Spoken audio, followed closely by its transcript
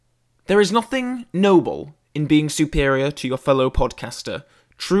There is nothing noble in being superior to your fellow podcaster.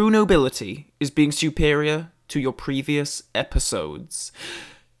 True nobility is being superior to your previous episodes.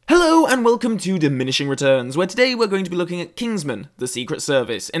 Hello and welcome to Diminishing Returns, where today we're going to be looking at Kingsman: The Secret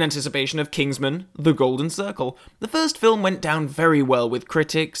Service, in anticipation of Kingsman: The Golden Circle. The first film went down very well with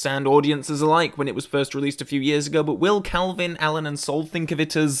critics and audiences alike when it was first released a few years ago, but will Calvin, Alan and Sol think of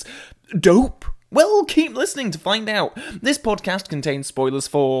it as dope? Well, keep listening to find out. This podcast contains spoilers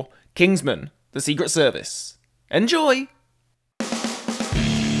for Kingsman: The Secret Service. Enjoy!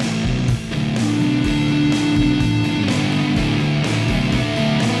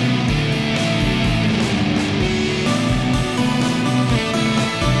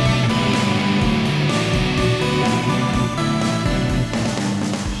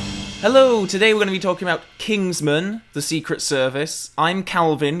 Hello, today we're going to be talking about Kingsman: The Secret Service. I'm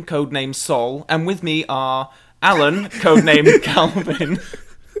Calvin, codename Sol, and with me are Alan, codename Calvin.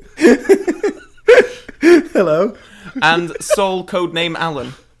 Hello. And Sol, codename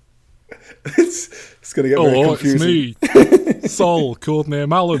Alan. It's going to get very confusing. It's me, Sol,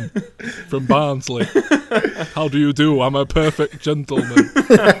 codename Alan, from Barnsley. How do you do? I'm a perfect gentleman.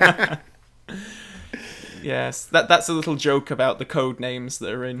 Yes, that's a little joke about the code names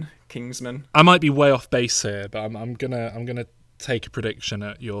that are in Kingsman. I might be way off base here, but I'm gonna take a prediction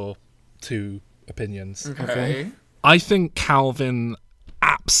at your two opinions. Okay. I think Calvin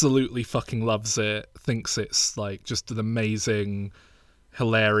absolutely fucking loves it. Thinks it's like just an amazing,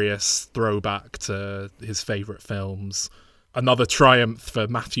 hilarious throwback to his favourite films. Another triumph for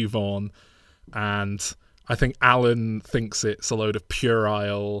Matthew Vaughn. And I think Alan thinks it's a load of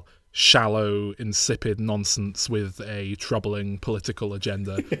puerile, shallow, insipid nonsense with a troubling political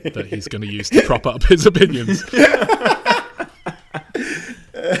agenda that he's going to use to prop up his opinions.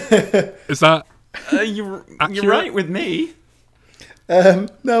 Is that You're right with me.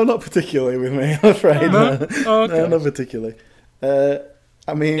 No, not particularly with me, I'm afraid. No? Oh, okay. No, not particularly.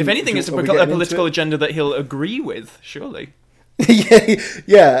 I mean, If anything, it's a political agenda that he'll agree with, surely.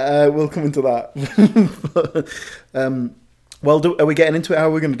 yeah, we'll come into that. Well, are we getting into it? How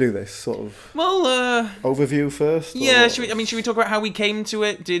are we going to do this? Sort of. Well, overview first. Yeah. Should we talk about how we came to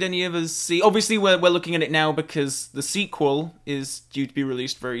it? Did any of us see? Obviously, we're looking at it now because the sequel is due to be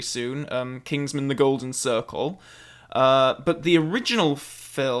released very soon. Kingsman: The Golden Circle. But the original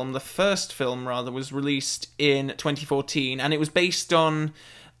film, the first film rather, was released in 2014, and it was based on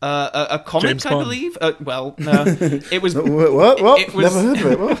a comic, James I Bond. believe. Well, no, it was. What? It was, never heard of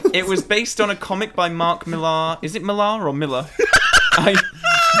it. What? It was based on a comic by Mark Millar. Is it Millar or Miller? I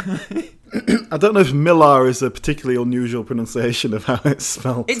don't know if Millar is a particularly unusual pronunciation of how it's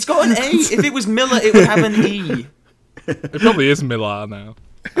spelled. It's got an A. If it was Miller, it would have an E. It probably is Millar now.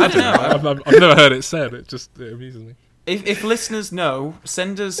 I don't know. I've never heard it said. It amuses me. If listeners know,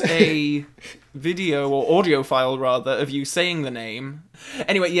 send us a video or audio file, rather, of you saying the name.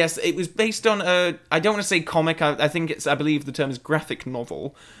 Anyway, yes, it was based on I don't want to say comic, I believe the term is graphic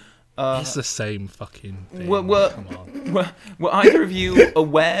novel. It's the same fucking thing. Come on. Were either of you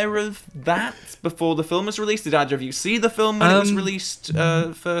aware of that before the film was released? Did either of you see the film when it was released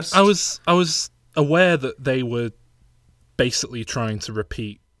first? I was aware that they were basically trying to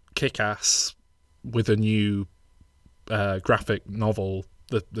repeat Kick-Ass with a new graphic novel,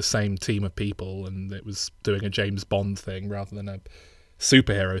 the same team of people, and it was doing a James Bond thing rather than a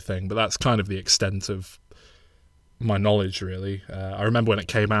superhero thing, but that's kind of the extent of my knowledge, really. I remember when it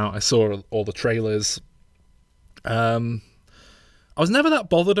came out, I saw all the trailers. I was never that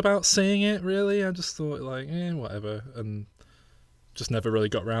bothered about seeing it, really. I just thought, like, whatever, and just never really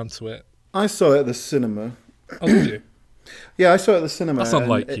got round to it. I saw it at the cinema. Oh, did you? Yeah, I saw it at the cinema. That's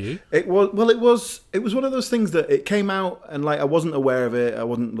unlike you. It was one of those things that it came out and like I wasn't aware of it. I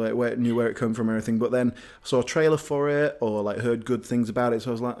wasn't like knew where it came from or anything. But then I saw a trailer for it or like heard good things about it.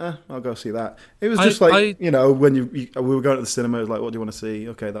 So I was like, I'll go see that. It was just when we were going to the cinema, it was like, what do you want to see?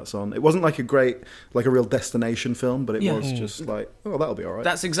 Okay, that's on. It wasn't like a real destination film, but it was just like, that'll be all right.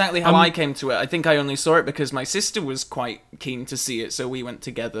 That's exactly how I came to it. I think I only saw it because my sister was quite keen to see it, so we went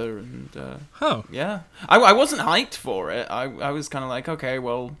together. And yeah, I wasn't hyped for it. I was kind of like, okay,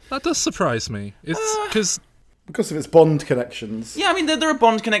 well, that does surprise me. It's because of its Bond connections. Yeah, I mean, there are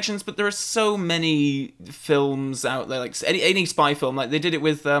Bond connections, but there are so many films out there, like any spy film. Like they did it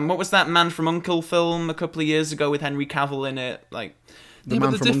with what was that Man from U.N.C.L.E. film a couple of years ago with Henry Cavill in it, like. The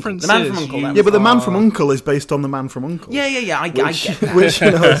Man from U.N.C.L.E. difference The Man from U.N.C.L.E. is Yeah, but the Man from U.N.C.L.E. is based on the Man from U.N.C.L.E. Yeah, I get that. Which,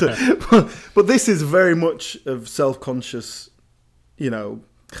 but this is very much of self-conscious,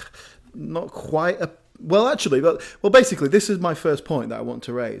 not quite a... Well, actually, basically, this is my first point that I want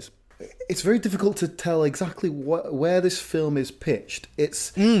to raise. it's very difficult to tell exactly where this film is pitched.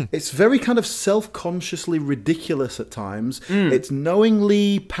 It's very kind of self-consciously ridiculous at times. It's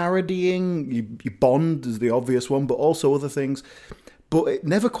knowingly parodying Bond is the obvious one, but also other things. But it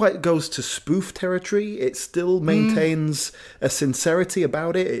never quite goes to spoof territory. It still maintains a sincerity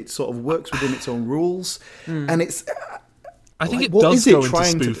about it. It sort of works within its own rules, and it's. I think like, it does go into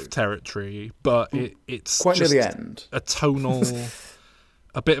trying to spoof territory, but it's quite just near the end.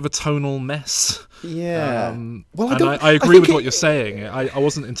 A bit of a tonal mess. Yeah. Well, I agree with what you're saying. I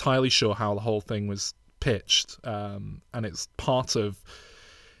wasn't entirely sure how the whole thing was pitched, and it's part of,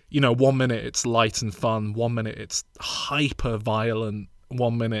 1 minute it's light and fun, 1 minute it's hyper violent,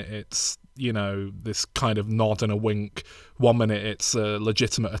 1 minute it's, this kind of nod and a wink, 1 minute it's a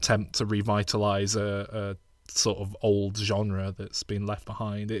legitimate attempt to revitalize a sort of old genre that's been left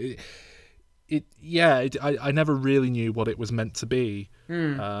behind. I never really knew what it was meant to be. For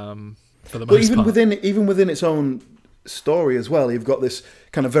the most part. Even within its own story as well, you've got this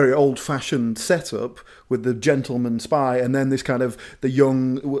kind of very old-fashioned setup with the gentleman spy, and then this kind of the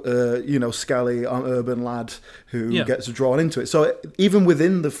young, scally urban lad who gets drawn into it. So even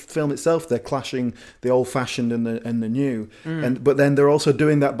within the film itself, they're clashing the old-fashioned and the new, but then they're also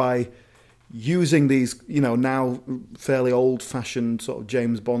doing that by using these, now fairly old-fashioned sort of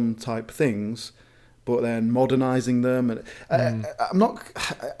James Bond type things, but then modernising them. And I'm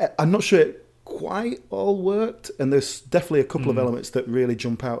not sure it quite all worked, and there's definitely a couple of elements that really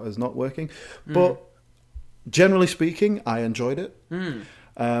jump out as not working. But generally speaking, I enjoyed it, and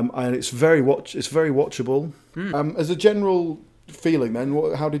it's very watchable. As a general feeling,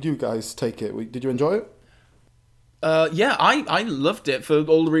 then, how did you guys take it? Did you enjoy it? I loved it for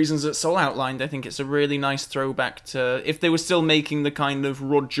all the reasons that Sol outlined. I think it's a really nice throwback to if they were still making the kind of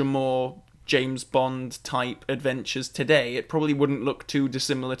Roger Moore, James Bond type adventures today, it probably wouldn't look too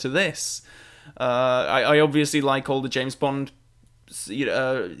dissimilar to this. I obviously like all the James Bond. It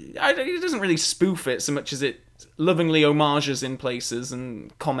doesn't really spoof it so much as it lovingly homages in places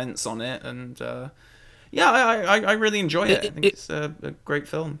and comments on it, and I really enjoy it. I think it's a great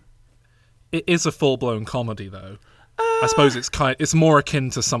film. It is a full-blown comedy, though. I suppose it's more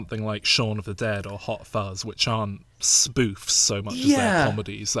akin to something like Shaun of the Dead or Hot Fuzz, which aren't spoofs so much as they're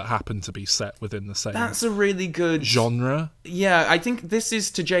comedies that happen to be set within the same. That's a really good genre. Yeah, I think this is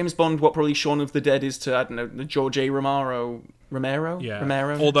to James Bond what probably Shaun of the Dead is to, I don't know, the George A. Romero. Yeah.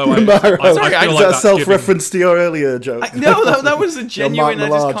 Romero. Although I feel like that self-reference to your earlier joke. No, that was a genuine. I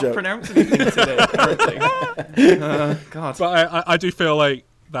just can't pronounce anything today. God. But I do feel like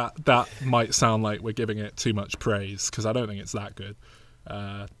that might sound like we're giving it too much praise, because I don't think it's that good.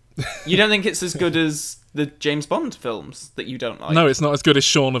 You don't think it's as good as the James Bond films that you don't like? No, it's not as good as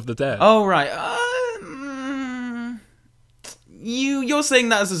Shaun of the Dead. Oh, right. You're saying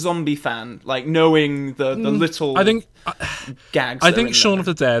that as a zombie fan, like knowing the little gags. I think Shaun of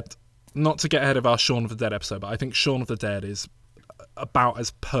the Dead, not to get ahead of our Shaun of the Dead episode, but I think Shaun of the Dead is about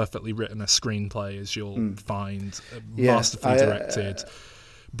as perfectly written a screenplay as you'll find. Masterfully directed,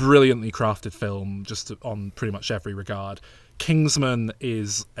 brilliantly crafted film, just on pretty much every regard. Kingsman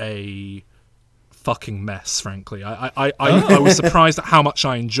is a fucking mess, frankly. I was surprised at how much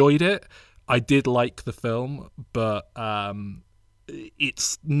I enjoyed it. I did like the film, but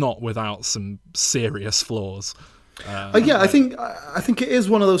it's not without some serious flaws. I think it is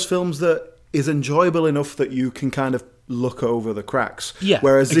one of those films that is enjoyable enough that you can kind of look over the cracks. Yeah,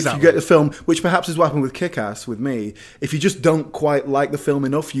 whereas exactly. if you get the film, which perhaps is what happened with Kick-Ass with me, if you just don't quite like the film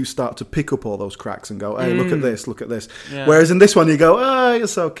enough, you start to pick up all those cracks and go, hey, look at this. Yeah. Whereas in this one, you go,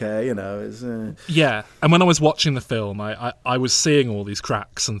 it's okay, it's... Yeah, and when I was watching the film, I was seeing all these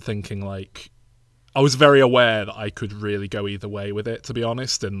cracks and thinking, like, I was very aware that I could really go either way with it, to be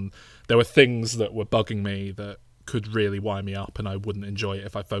honest, and there were things that were bugging me that could really wind me up, and I wouldn't enjoy it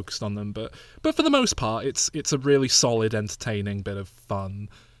if I focused on them. But for the most part, it's a really solid, entertaining bit of fun.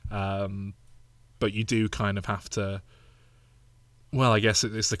 But you do kind of have to. Well, I guess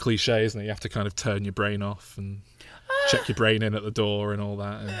it's the cliche, isn't it? You have to kind of turn your brain off and check your brain in at the door and all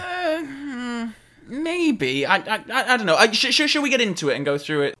that. Maybe I don't know. Should we get into it and go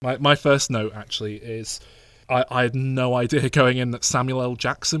through it? My first note actually is. I had no idea going in that Samuel L.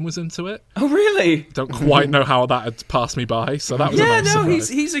 Jackson was into it. Oh, really? Don't quite know how that had passed me by, so that was a nice surprise.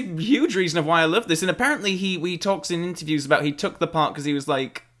 He's a huge reason of why I love this. And apparently he talks in interviews about he took the part because he was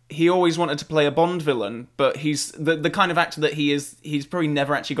like, he always wanted to play a Bond villain, but he's the kind of actor that he is. He's probably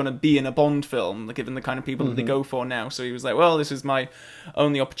never actually going to be in a Bond film, given the kind of people that they go for now. So he was like, well, this is my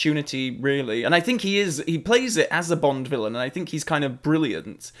only opportunity, really. And I think he plays it as a Bond villain, and I think he's kind of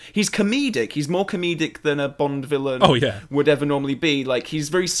brilliant. He's comedic. He's more comedic than a Bond villain would ever normally be. Like, he's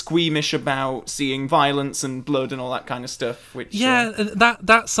very squeamish about seeing violence and blood and all that kind of stuff. Which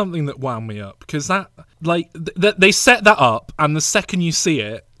that's something that wound me up, because they set that up, and the second you see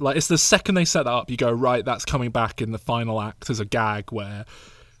it, like, it's the second they set that up, you go, right, that's coming back in the final act as a gag where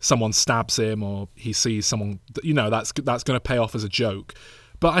someone stabs him or he sees someone, that's going to pay off as a joke.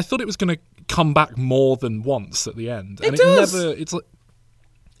 But I thought it was going to come back more than once at the end. It does. It's like,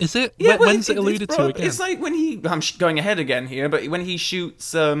 is it? Yeah, When's it alluded to again? It's like when I'm going ahead again here, but when he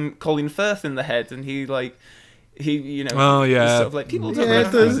shoots Colin Firth in the head, and he sort of like, people don't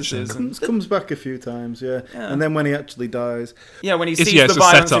recognise this. It comes back a few times, and then when he actually dies, when he sees the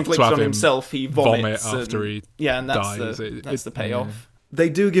violence inflicted on himself, he vomits after he dies. That's the payoff. They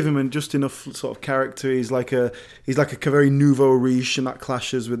do give him just enough sort of character. He's like a very nouveau riche, and that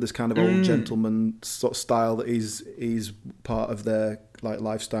clashes with this kind of old gentleman sort of style that he's part of their like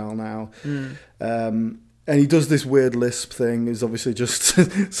lifestyle now. And he does this weird lisp thing. Is obviously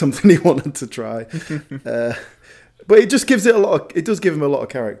just something he wanted to try. But it just gives it it does give him a lot of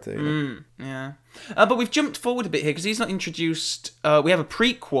character. But we've jumped forward a bit here because he's not introduced. We have a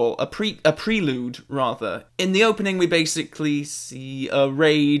prequel, a prelude rather. In the opening, we basically see a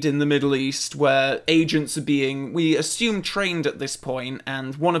raid in the Middle East where agents are being, we assume, trained at this point,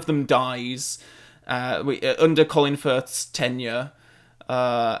 and one of them dies under Colin Firth's tenure,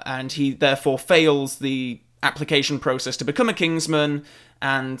 and he therefore fails the application process to become a Kingsman.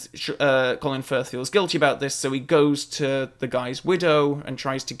 And Colin Firth feels guilty about this, so he goes to the guy's widow and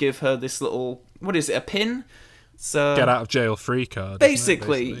tries to give her this little, what is it, a pin? So get out of jail free card.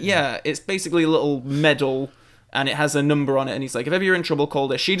 Basically, it's basically a little medal, and it has a number on it, and he's like, if ever you're in trouble, call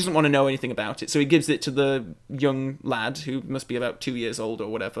this. She doesn't want to know anything about it, so he gives it to the young lad, who must be about 2 years old or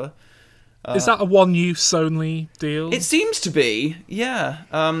whatever. Is that a one-use only deal? It seems to be, yeah.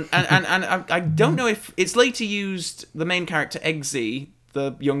 And I don't know if it's later used. The main character Eggsy,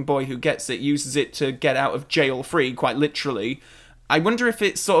 the young boy who gets it, uses it to get out of jail free, quite literally. I wonder if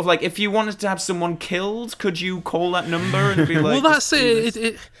it's sort of like, if you wanted to have someone killed, could you call that number and be like... Well, that's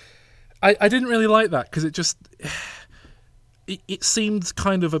it. I didn't really like that, because it just... It seemed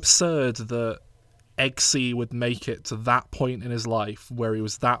kind of absurd that Eggsy would make it to that point in his life where he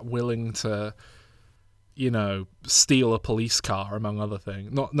was that willing to, steal a police car, among other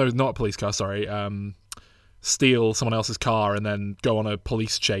things. Not a police car, sorry. Steal someone else's car and then go on a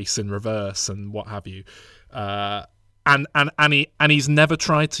police chase in reverse and what have you. And he's never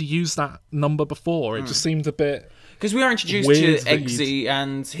tried to use that number before. It just seemed a bit... Because we are introduced to Eggsy,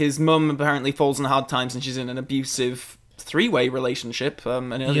 and his mum apparently falls on hard times, and she's in an abusive three-way relationship,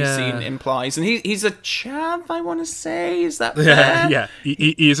 an early scene implies. And he's a chav, I want to say. Is that fair? Yeah.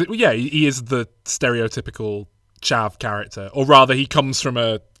 He is the stereotypical chav character, or rather, he comes from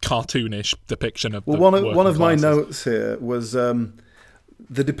a cartoonish depiction of. Well, one of my notes here was the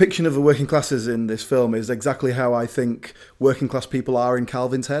depiction of the working classes in this film is exactly how I think working class people are in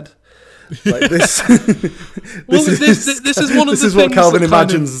Calvin's head. Like this. This is one of this the is what Calvin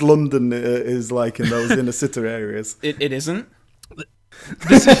imagines London is like in those inner city areas. It isn't.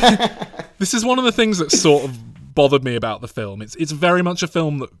 This is one of the things that sort of bothered me about the film. It's very much a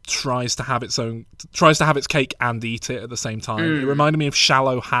film that tries to have its cake and eat it at the same time. It reminded me of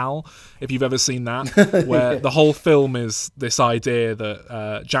Shallow Hal, if you've ever seen that, where the whole film is this idea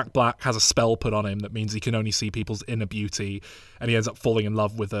that Jack Black has a spell put on him that means he can only see people's inner beauty, and he ends up falling in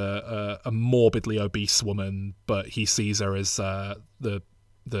love with a morbidly obese woman, but he sees her as the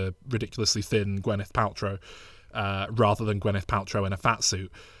ridiculously thin Gwyneth Paltrow rather than Gwyneth Paltrow in a fat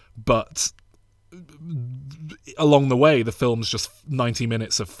suit. But along the way, the film's just 90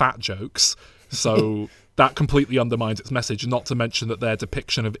 minutes of fat jokes, so that completely undermines its message, not to mention that their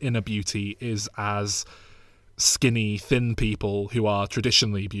depiction of inner beauty is as skinny, thin people who are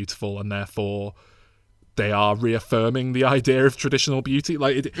traditionally beautiful, and therefore they are reaffirming the idea of traditional beauty.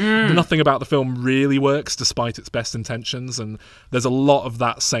 Nothing about the film really works despite its best intentions, and there's a lot of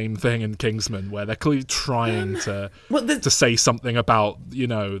that same thing in Kingsman, where they're clearly trying to say something about,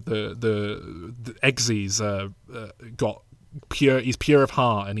 the Eggsy's got pure. He's pure of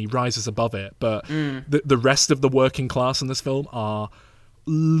heart and he rises above it, but the rest of the working class in this film are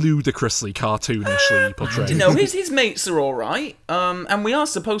ludicrously cartoonishly portrayed. No, his mates are all right, and we are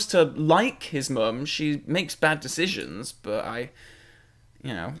supposed to like his mum. She makes bad decisions, but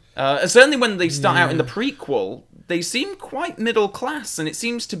Certainly when they start out in the prequel, they seem quite middle class, and it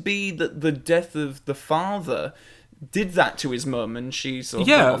seems to be that the death of the father did that to his mum, and she sort of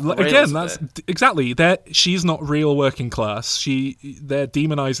went off the rails again, a that's bit. exactly. She's not real working class. They're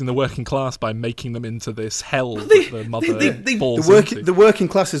demonizing the working class by making them into this hell that the mother falls into. The working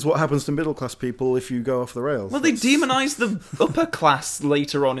class is what happens to middle class people if you go off the rails. Well, they demonize the upper class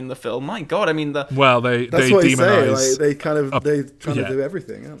later on in the film. My God, I mean that's what demonize. They trying to do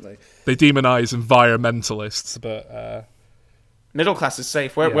everything, aren't they? They demonize environmentalists, but middle class is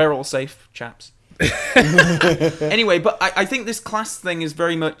safe. We're all safe, chaps. Anyway, but I think this class thing is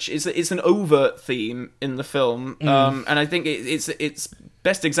very much it's an overt theme in the film, and I think it's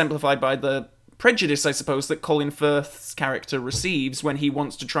best exemplified by the prejudice, I suppose, that Colin Firth's character receives when he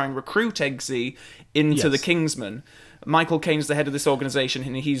wants to try and recruit Eggsy into the Kingsmen. Michael Caine's the head of this organisation,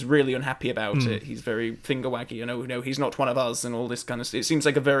 and he's really unhappy about it. He's very finger-waggy, no, he's not one of us, and all this kind of stuff. It seems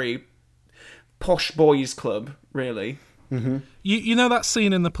like a very posh boys' club, really. Mm-hmm. You know that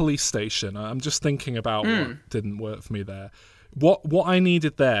scene in the police station? I'm just thinking about what didn't work for me there. What I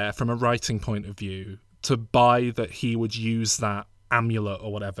needed there, from a writing point of view, to buy that he would use that amulet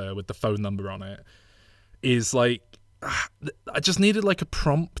or whatever with the phone number on it, is like, I just needed like a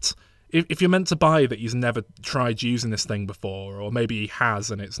prompt. If you're meant to buy that he's never tried using this thing before, or maybe he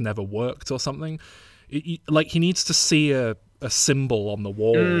has and it's never worked or something, like he needs to see a symbol on the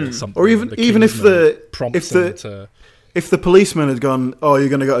wall or something. Or even if the policeman had gone, oh, you're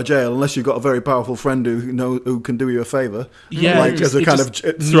going to go to jail unless you've got a very powerful friend who can do you a favour. Yeah, as a kind of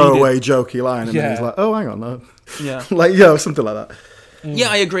throwaway, jokey line. And then he's like, oh, hang on. No. Yeah. Something like that. Yeah,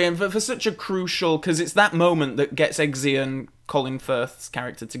 I agree. And for such a crucial... Because it's that moment that gets Eggsy and Colin Firth's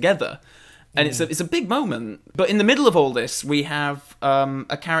character together. And it's a big moment. But in the middle of all this, we have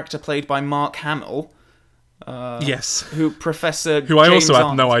a character played by Mark Hamill. Yes. Who Professor Who I James also had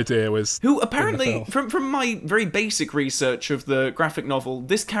Arndt, no idea was... Who apparently, from my very basic research of the graphic novel,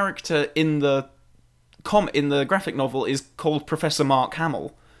 this character in the graphic novel is called Professor Mark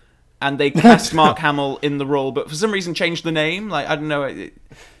Hamill. And they cast Mark Hamill in the role, but for some reason changed the name. Like, I don't know...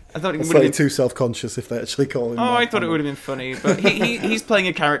 I thought it would have been too self-conscious if they actually call him. Oh, I thought it would have been funny, but he's playing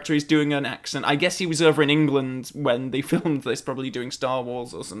a character. He's doing an accent. I guess he was over in England when they filmed this, probably doing Star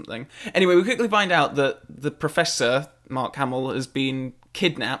Wars or something. Anyway, we quickly find out that the Professor Mark Hamill has been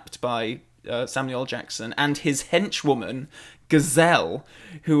kidnapped by Samuel L. Jackson and his henchwoman Gazelle,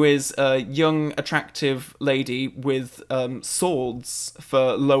 who is a young, attractive lady with swords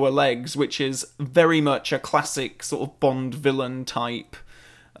for lower legs, which is very much a classic sort of Bond villain type.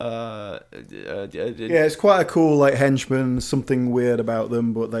 It's quite a cool like henchman, something weird about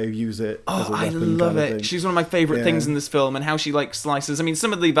them, but they use it as a weapon. I love kind of it. She's one of my favourite things in this film, and how she like slices. I mean,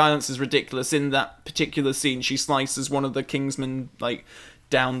 some of the violence is ridiculous. In that particular scene, she slices one of the Kingsmen like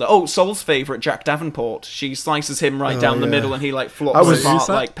down the Sol's favourite, Jack Davenport. She slices him right down the middle, and he like flops apart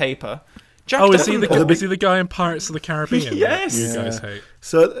like paper. Is he the guy in Pirates of the Caribbean? Yes. You guys hate.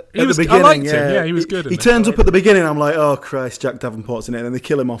 So at the beginning, I liked him. Yeah, he was good. He turns up at the beginning. I'm like, oh Christ, Jack Davenport's in it, and then they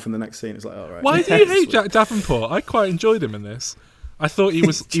kill him off in the next scene. It's like, all right. Why do you hate Jack Davenport? I quite enjoyed him in this. I thought he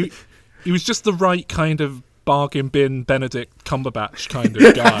was he was just the right kind of bargain bin Benedict Cumberbatch kind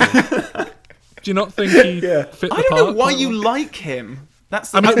of guy. Do you not think he fit the part? I don't know why you like him.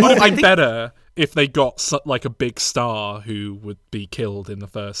 That's it would have been better if they got like a big star who would be killed in the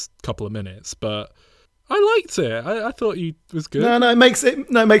first couple of minutes, but I liked it. I thought he was good. No, it makes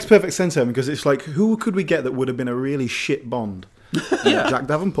perfect sense to him, because it's like, who could we get that would have been a really shit Bond? Jack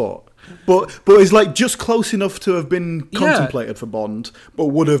Davenport. But he's like just close enough to have been contemplated for Bond, but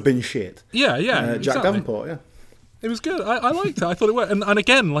would have been shit. Jack exactly. Davenport. It was good. I liked it. I thought it worked. And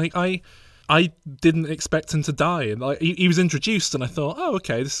again, like I didn't expect him to die, and like he was introduced, and I thought, oh,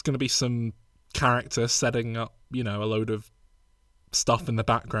 okay, this is going to be some character setting up, a load of stuff in the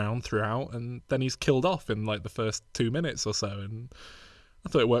background throughout, and then he's killed off in like the first 2 minutes or so, and I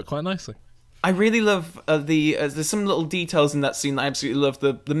thought it worked quite nicely. I really love there's some little details in that scene that I absolutely love.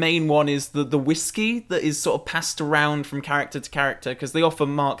 The main one is the whiskey that is sort of passed around from character to character, because they offer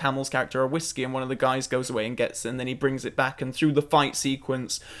Mark Hamill's character a whiskey, and one of the guys goes away and gets it, and then he brings it back, and through the fight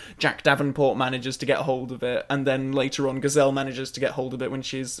sequence, Jack Davenport manages to get hold of it, and then later on Gazelle manages to get hold of it when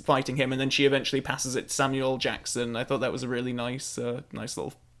she's fighting him, and then she eventually passes it to Samuel L. Jackson. I thought that was a really nice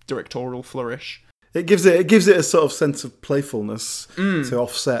little directorial flourish. It gives it a sort of sense of playfulness to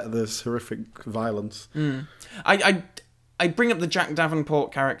offset this horrific violence. I bring up the Jack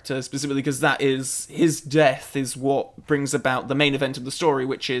Davenport character specifically because that is his death is what brings about the main event of the story,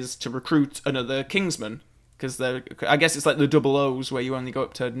 which is to recruit another Kingsman. Because I guess it's like the double O's where you only go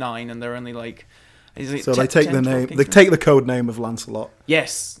up to 9, and they're only like Is it So they take 10, the 12 name. They Kingsmen? take the code name of Lancelot.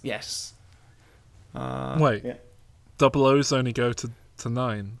 Yes. Wait, yeah. double O's only go to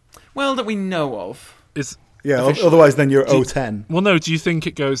 9. Well, that we know of. Is Yeah. Officially. Otherwise, then you're Do you- 010. Well, no. Do you think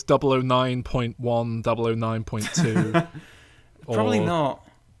it goes 009.1, 009.2, Probably or not.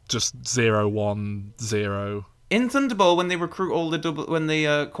 just 010? In Thunderball, when they recruit all the when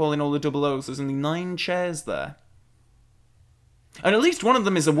they call in all the double O's, there's only 9 chairs there, and at least one of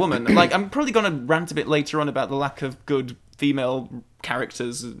them is a woman. Like, I'm probably gonna rant a bit later on about the lack of good female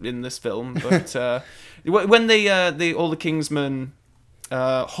characters in this film, but when they all the Kingsmen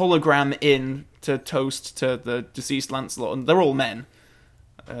hologram in to toast to the deceased Lancelot, and they're all men.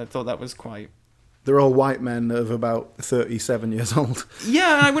 I thought that was quite. They're all white men of about 37 years old.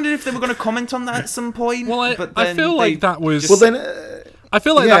 Yeah, I wondered if they were going to comment on that at some point. Well, I then feel like they that was. Well, then. I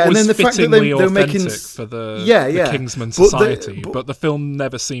feel like yeah, that and was then the fact that fittingly they're making authentic for the Kingsman But society, but the film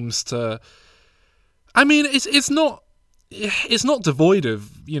never seems to. I mean, it's not devoid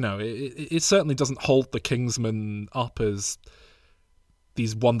of, it certainly doesn't hold the Kingsmen up as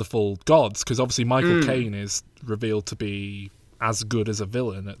these wonderful gods, because obviously Michael Caine is revealed to be as good as a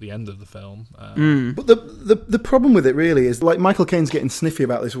villain at the end of the film. But the problem with it really is, like, Michael Caine's getting sniffy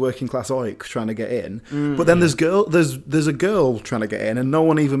about this working class oik trying to get in, but then there's a girl trying to get in, and no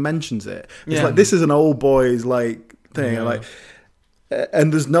one even mentions it. It's Yeah. like, this is an old boys like thing, like.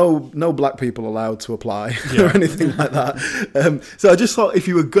 And there's no black people allowed to apply or anything like that. So I just thought, if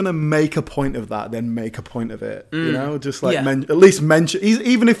you were gonna make a point of that, then make a point of it. Just like at least mention,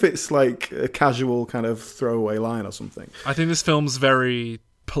 even if it's like a casual kind of throwaway line or something. I think this film's very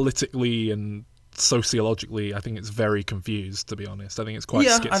politically and sociologically, I think it's very confused, to be honest. I think it's quite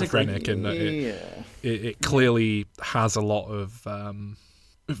schizophrenic in that it clearly has a lot of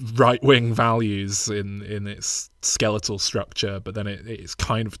right-wing values in its skeletal structure, but then it's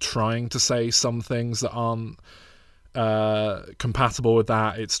kind of trying to say some things that aren't compatible with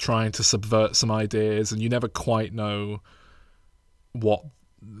that. It's trying to subvert some ideas, and you never quite know what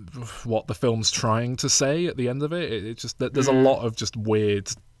the film's trying to say at the end of it. It just there's a lot of just weird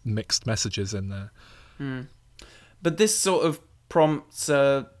mixed messages in there. But this sort of prompts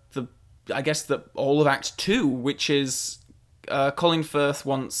I guess all of Act 2, which is Colin Firth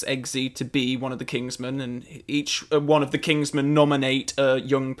wants Eggsy to be one of the Kingsmen, and each one of the Kingsmen nominate a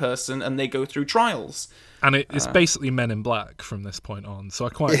young person, and they go through trials. And it's basically Men in Black from this point on, so I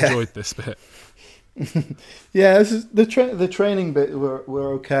quite enjoyed this bit. Yeah, this is the training bit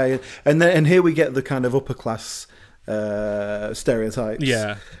were okay, and here we get the kind of upper class stereotypes,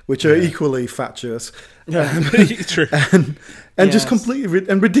 which are equally fatuous, True, and just completely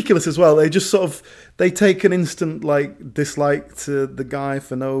and ridiculous as well. They just sort of take an instant like dislike to the guy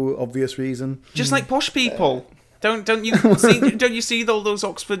for no obvious reason, just like posh people. Don't you see all those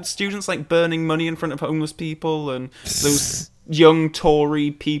Oxford students like burning money in front of homeless people, and those young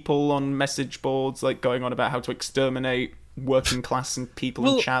Tory people on message boards like going on about how to exterminate working class and people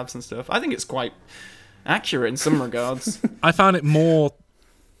and chavs and stuff? I think it's quite accurate in some regards. I found it more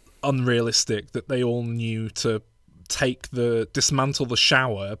unrealistic that they all knew to dismantle the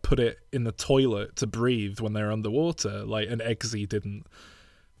shower, put it in the toilet to breathe when they're underwater, like an Eggsy didn't.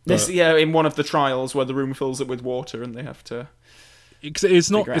 In one of the trials where the room fills up with water and they have to.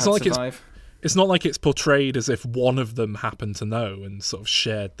 It's not like it's portrayed as if one of them happened to know and sort of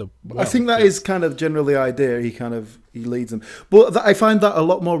shared the wealth. I think that is kind of generally the idea. He leads them, but I find that a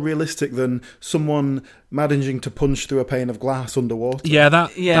lot more realistic than someone managing to punch through a pane of glass underwater.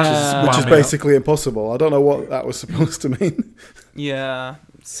 Which is basically impossible. I don't know what that was supposed to mean. Yeah,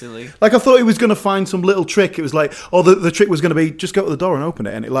 silly. Like, I thought he was going to find some little trick. It was like, the trick was going to be just go to the door and open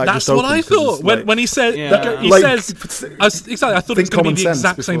it, and it that's just opens. What I thought when he said. I thought it was going to be the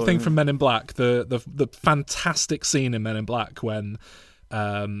exact same thing from Men in Black. The fantastic scene in Men in Black when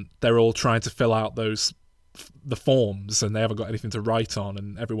they're all trying to fill out the forms and they haven't got anything to write on,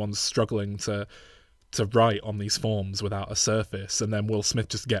 and everyone's struggling to write on these forms without a surface, and then Will Smith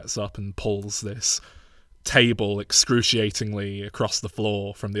just gets up and pulls this table excruciatingly across the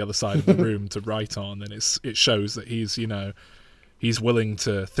floor from the other side of the room to write on, and it shows that he's willing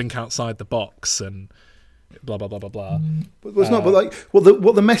to think outside the box and blah blah blah blah blah. But it's not. But like,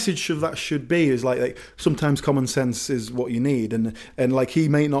 what the message of that should be is like sometimes common sense is what you need, and like he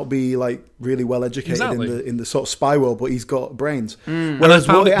may not be like really well educated in the sort of spy world, but he's got brains. Whereas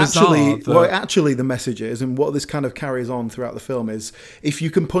what actually the message is, and what this kind of carries on throughout the film is, if you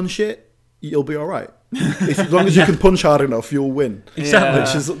can punch it, you'll be all right. As long as you can punch hard enough, you'll win. Exactly.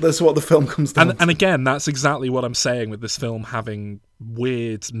 That's what the film comes down to. And again, that's exactly what I'm saying with this film having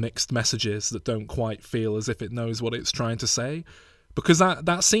weird mixed messages that don't quite feel as if it knows what it's trying to say. because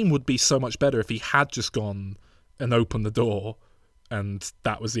that scene would be so much better if he had just gone and opened the door and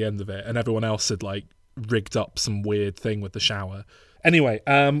that was the end of it, and everyone else had like rigged up some weird thing with the shower. Anyway,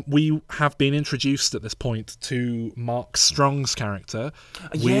 we have been introduced at this point to Mark Strong's character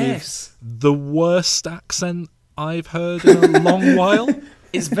Yes. with the worst accent I've heard in a long while.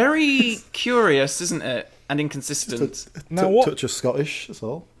 It's very curious, isn't it? And inconsistent. Now what? Touch of Scottish, that's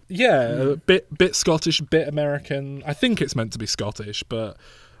all. Yeah, a bit Scottish, bit American. I think it's meant to be Scottish, but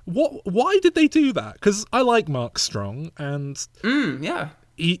why did they do that? Because I like Mark Strong, and Yeah.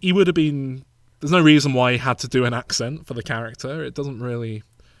 he would have been... There's no reason why he had to do an accent for the character. It doesn't really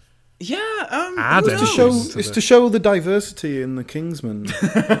Yeah. add who anything. knows? It's to show the diversity in the Kingsman.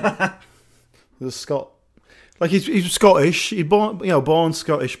 The Scot, like he's Scottish. He's born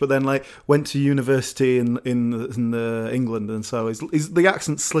Scottish, but then like went to university in England, and so he's the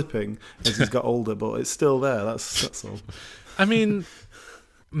accent's slipping as he's got older, but it's still there. That's all. I mean,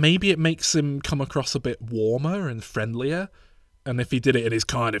 maybe it makes him come across a bit warmer and friendlier, and if he did it in his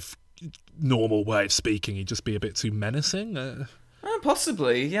kind of normal way of speaking, he'd just be a bit too menacing.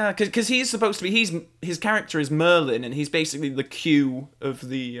 Possibly, yeah, because he's supposed to be. His character is Merlin, and he's basically the Q of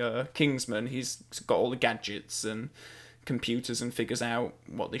the Kingsman. He's got all the gadgets and computers and figures out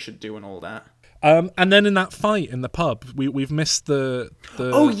what they should do and all that. And then in that fight in the pub, we've missed the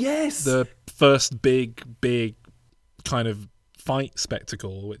Oh yes, the first big kind of fight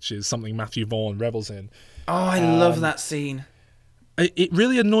spectacle, which is something Matthew Vaughn revels in. oh I love that scene. It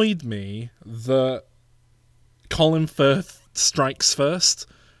really annoyed me that Colin Firth strikes first,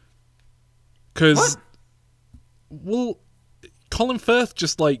 because Colin Firth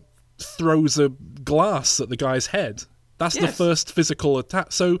just like throws a glass at the guy's head. That's the first physical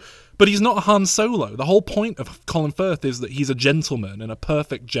attack. So, but he's not Han Solo. The whole point of Colin Firth is that he's a gentleman and a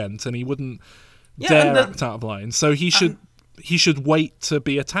perfect gent, and he wouldn't dare act out of line. So he should wait to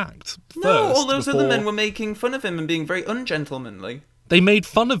be attacked first. No, all those other men were making fun of him and being very ungentlemanly. They made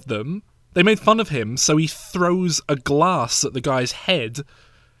fun of them. They made fun of him, so he throws a glass at the guy's head.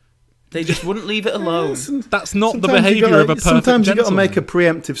 They just wouldn't leave it alone. That's not the Sometimes behaviour of a perfect Sometimes you got to gentleman. make a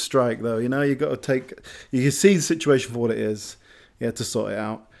preemptive strike, though. You know, you got to take. You can see the situation for what it is. You have to sort it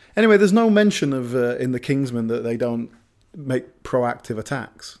out. Anyway, there's no mention of in the Kingsman that they don't make proactive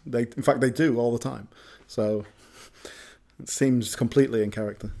attacks. In fact, they do all the time. So it seems completely in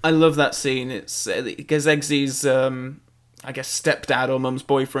character. I love that scene. It's because Eggsy's, I guess, stepdad or mum's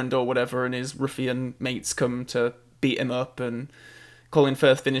boyfriend or whatever, and his ruffian mates come to beat him up, and Colin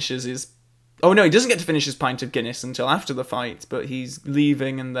Firth finishes his... Oh no, he doesn't get to finish his pint of Guinness until after the fight, but he's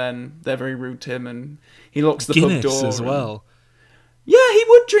leaving, and then they're very rude to him, and he locks the Guinness pub door. as well. Yeah, he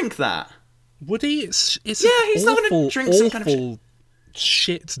would drink that. Would he? It's Yeah, he's not gonna drink some kind of awful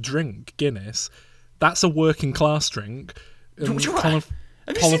shit drink, Guinness. That's a working class drink. And Have you Colin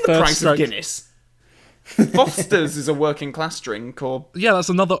seen the Firth price of strikes- Guinness? Foster's is a working class drink, or... Yeah, that's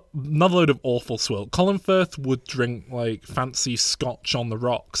another load of awful swill. Colin Firth would drink like fancy scotch on the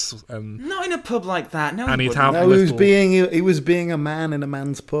rocks, and Not in a pub like that, no. And he he'd wouldn't. have- No, little- he was being a man in a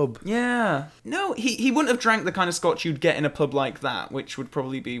man's pub. Yeah. No, he wouldn't have drank the kind of scotch you'd get in a pub like that, which would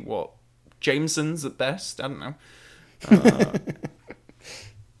probably be, what, Jameson's at best? I don't know.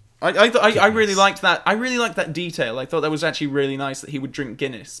 I really liked that. I really liked that detail. I thought that was actually really nice that he would drink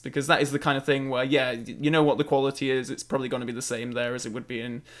Guinness, because that is the kind of thing where, yeah, you know what the quality is. It's probably going to be the same there as it would be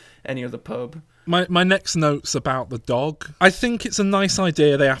in any other pub. my next note's about the dog. I think it's a nice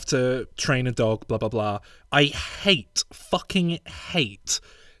idea. They have to train a dog. Blah blah blah. I fucking hate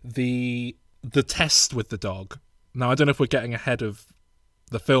the test with the dog. Now I don't know if we're getting ahead of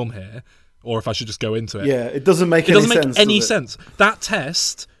the film here, or if I should just go into it. Yeah, it doesn't make It any doesn't make sense. any does it? sense. That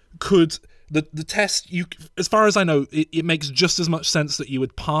test could the test you, as far as I know, it makes just as much sense that you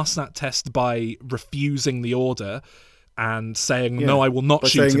would pass that test by refusing the order and saying, Yeah, no, I will not by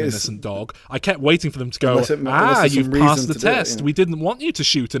shoot saying an it's- innocent dog. I kept waiting for them to go, Unless there's you've some reason passed the to do it, test. yeah. We didn't want you to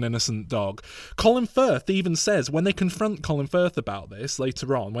shoot an innocent dog. Colin Firth even says, when they confront Colin Firth about this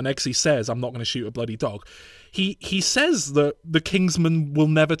later on, when Eggsy says, I'm not going to shoot a bloody dog, he says that the Kingsman will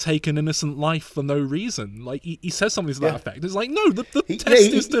never take an innocent life for no reason. Like, he says something to that Yeah. effect. It's like, no, the test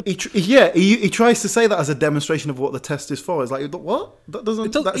is to... He tries to say that as a demonstration of what the test is for. It's like, what? That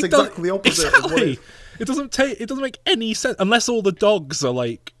doesn't. That's exactly the opposite. Of what Exactly. It doesn't make any sense unless all the dogs are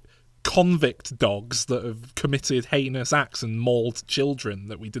like convict dogs that have committed heinous acts and mauled children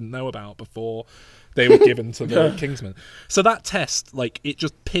that we didn't know about before they were given to the Kingsman. So that test, like, it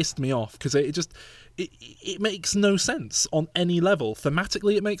just pissed me off because it makes no sense on any level.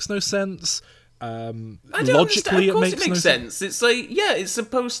 Thematically, it makes no sense. I don't Logically, understand. Of course it makes sense. It's like, yeah, it's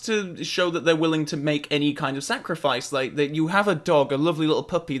supposed to show that they're willing to make any kind of sacrifice. Like, that you have a dog, a lovely little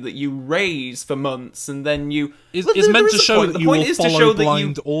puppy that you raise for months, and then you... It's Well, there meant is to a show point. that The you point will is to follow show that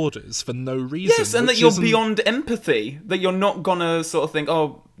blind orders for no reason. Yes, and that which you're isn't- beyond empathy. That you're not gonna sort of think,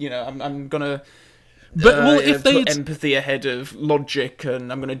 oh, you know, I'm gonna... But well, if put they'd empathy ahead of logic,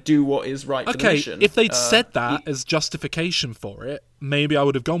 and I'm going to do what is right for the okay, mission. if they'd said that as justification for it, maybe I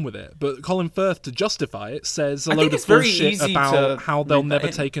would have gone with it. But Colin Firth, to justify it, says a I load think of it's very bullshit easy about to how they'll read that never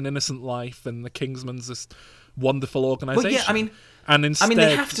in. take an innocent life, and the Kingsman's this wonderful organisation. I mean, and instead,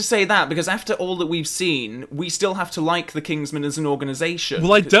 they have to say that because after all that we've seen, we still have to like the Kingsmen as an organisation.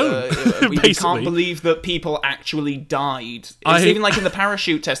 Well, I don't, We basically. can't believe that people actually died. It's even like in the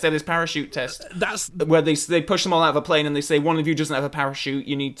parachute test. They have this parachute test that's where they push them all out of a plane and they say, one of you doesn't have a parachute,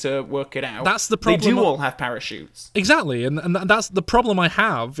 you need to work it out. That's the They problem. do all have parachutes. Exactly, and that's the problem I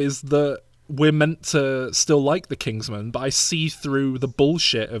have is that we're meant to still like the Kingsmen, but I see through the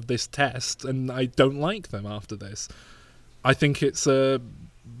bullshit of this test, and I don't like them after this. I think it's a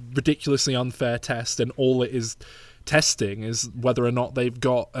ridiculously unfair test, and all it is testing is whether or not they've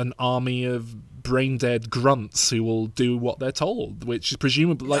got an army of brain-dead grunts who will do what they're told, which is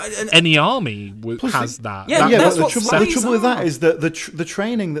presumably like any army has that. Yeah, Yeah, that's but what the flies trouble with that are. is that the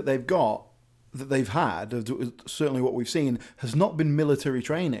training that they've got, that they've had, certainly what we've seen, has not been military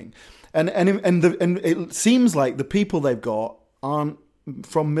training, and it seems like the people they've got aren't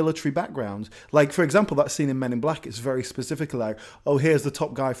from military backgrounds. Like, for example, that scene in Men in Black is very specifically like, oh, here's the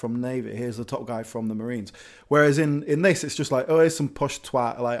top guy from the Navy, here's the top guy from the Marines. Whereas in this, it's just like, oh, here's some posh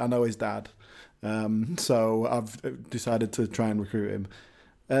twat, like, I know his dad. So I've decided to try and recruit him.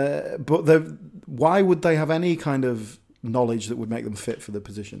 But why would they have any kind of knowledge that would make them fit for the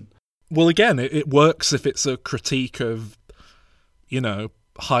position? Well, again, it works if it's a critique of,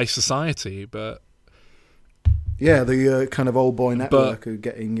 high society, but... Yeah, the kind of old boy network of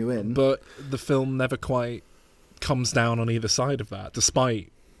getting you in. But the film never quite comes down on either side of that,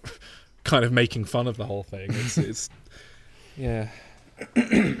 despite kind of making fun of the whole thing. It's yeah.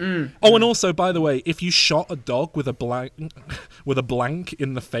 Oh, and also, by the way, if you shot a dog with a blank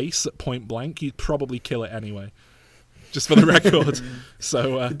in the face at point blank, you'd probably kill it anyway. Just for the record.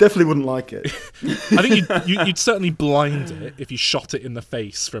 So definitely wouldn't like it. I think you'd certainly blind it if you shot it in the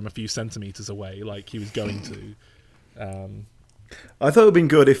face from a few centimeters away, like he was going to. I thought it would have been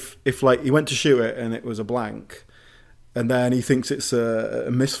good if like he went to shoot it and it was a blank, and then he thinks it's a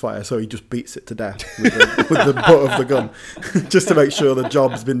misfire, so he just beats it to death with the butt of the gun, just to make sure the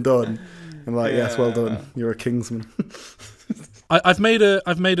job's been done. And like, yes, well done, you're a Kingsman. I've made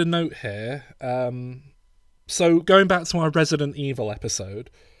a note here. So going back to our Resident Evil episode.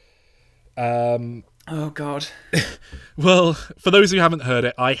 Oh, God. Well, for those who haven't heard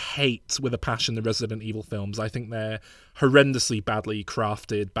it, I hate with a passion the Resident Evil films. I think they're horrendously badly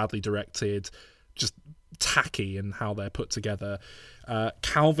crafted, badly directed, just tacky in how they're put together.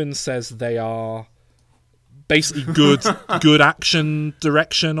 Calvin says they are basically good action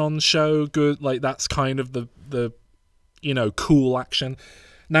direction on show. Good, like that's kind of the cool action.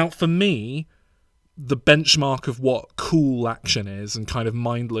 Now, for me, the benchmark of what cool action is and kind of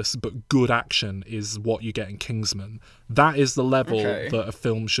mindless but good action is what you get in Kingsman. That is the level that a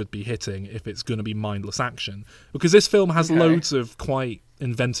film should be hitting if it's going to be mindless action. Because this film has loads of quite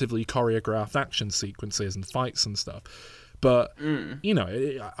inventively choreographed action sequences and fights and stuff. But,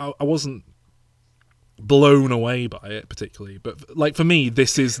 I wasn't blown away by it particularly. But, like, for me,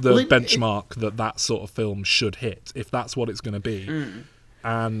 this is the benchmark that sort of film should hit, if that's what it's going to be.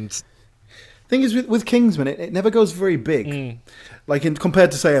 And... Thing is, with Kingsman, it never goes very big. Like,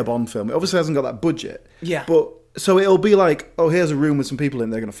 compared to, say, a Bond film. It obviously hasn't got that budget. Yeah. But, so it'll be like, oh, here's a room with some people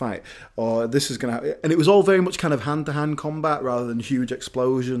in, they're going to fight. Or this is going to... And it was all very much kind of hand-to-hand combat rather than huge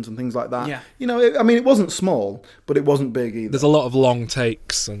explosions and things like that. Yeah. It wasn't small, but it wasn't big either. There's a lot of long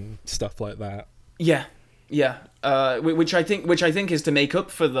takes and stuff like that. Yeah. Which I think is to make up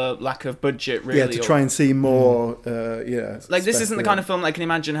for the lack of budget, really. Yeah, to try and see more, Like, this isn't the kind of film I can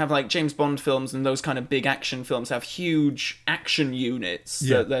imagine have, like, James Bond films and those kind of big action films have huge action units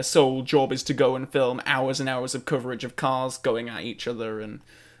that their sole job is to go and film hours and hours of coverage of cars going at each other and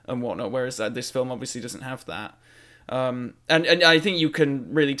whatnot, whereas this film obviously doesn't have that. And I think you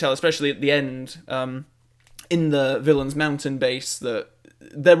can really tell, especially at the end, in the villain's mountain base, that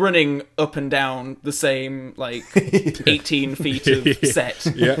they're running up and down the same, like, 18 feet of set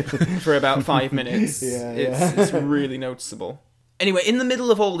for about 5 minutes. It's really noticeable. Anyway, in the middle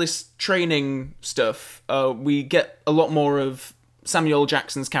of all this training stuff, we get a lot more of Samuel L.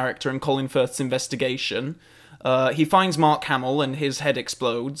 Jackson's character and Colin Firth's investigation. He finds Mark Hamill and his head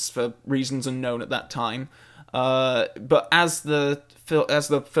explodes for reasons unknown at that time. But as the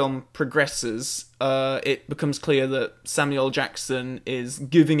film progresses, it becomes clear that Samuel Jackson is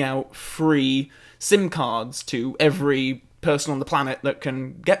giving out free SIM cards to every person on the planet that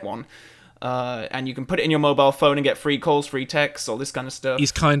can get one. And you can put it in your mobile phone and get free calls, free texts, all this kind of stuff.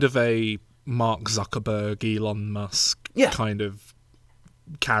 He's kind of a Mark Zuckerberg, Elon Musk kind of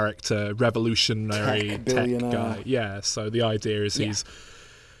character, revolutionary tech guy. Yeah, so the idea is he's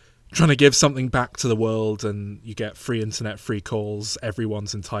trying to give something back to the world, and you get free internet, free calls.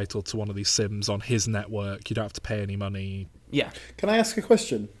 Everyone's entitled to one of these SIMs on his network. You don't have to pay any money. Yeah. Can I ask a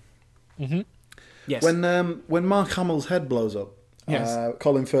question? Mm-hmm. Yes. When Mark Hamill's head blows up,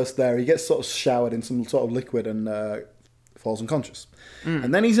 Colin Firth there, he gets sort of showered in some sort of liquid and falls unconscious.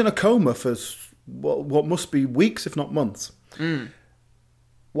 And then he's in a coma for what must be weeks, if not months.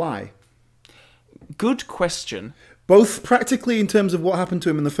 Why? Good question. Both practically in terms of what happened to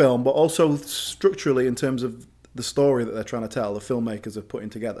him in the film, but also structurally in terms of the story that they're trying to tell, the filmmakers are putting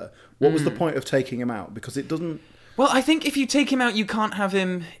together. What was the point of taking him out? Because it doesn't... Well, I think if you take him out, you can't have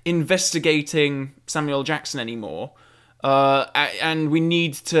him investigating Samuel Jackson anymore. And we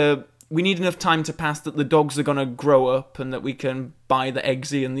need enough time to pass that the dogs are going to grow up and that we can buy that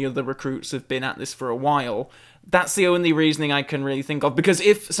Eggsy and the other recruits have been at this for a while. That's the only reasoning I can really think of. Because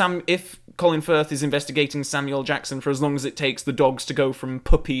if Colin Firth is investigating Samuel Jackson for as long as it takes the dogs to go from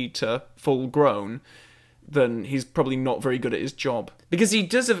puppy to full grown, then he's probably not very good at his job. Because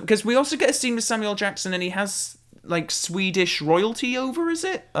we also get a scene with Samuel Jackson and he has like Swedish royalty over, is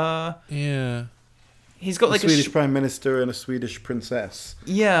it? Yeah. He's got like a Swedish Prime Minister and a Swedish princess.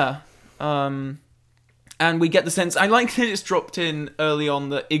 Yeah. And we get the sense... I like that it's dropped in early on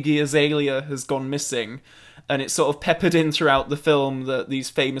that Iggy Azalea has gone missing, and it's sort of peppered in throughout the film that these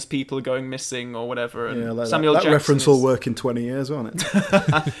famous people are going missing or whatever. And yeah, like Samuel that Jackson reference will work in 20 years, won't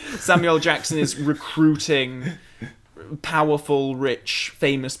it? Samuel Jackson is recruiting powerful, rich,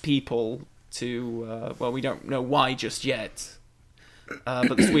 famous people to... well, we don't know why just yet.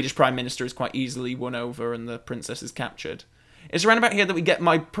 But the Swedish Prime Minister is quite easily won over and the princess is captured. It's around about here that we get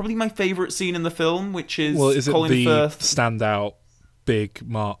probably my favourite scene in the film, which is Colin Firth. Standout big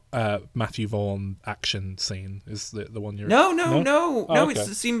Matthew Vaughn action scene? Is the one you're... No, okay. It's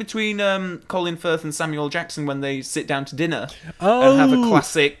the scene between Colin Firth and Samuel Jackson when they sit down to dinner and have a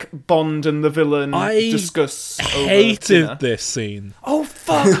classic Bond and the villain discuss over hated dinner. This scene. Oh,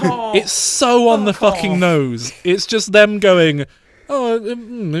 fuck off! It's so on the fucking nose. It's just them going... Oh,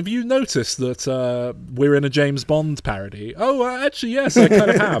 have you noticed that we're in a James Bond parody? Oh, actually, yes, I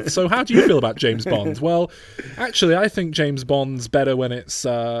kind of have. So how do you feel about James Bond? Well, actually, I think James Bond's better when it's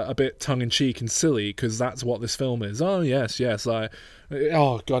a bit tongue-in-cheek and silly, because that's what this film is. Oh, yes.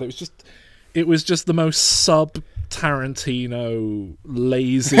 Oh, God, it was just the most sub-Tarantino,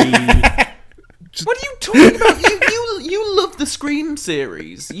 lazy... What are you talking about? You love the Scream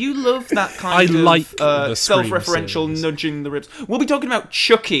series. You love that kind of self-referential series. Nudging the ribs. We'll be talking about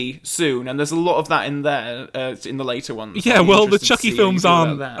Chucky soon, and there's a lot of that in there in the later ones. Yeah, well, the Chucky films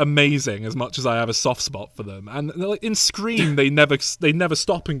aren't amazing as much as I have a soft spot for them. And like, in Scream, they never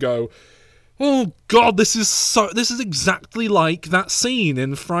stop and go, oh God, this is exactly like that scene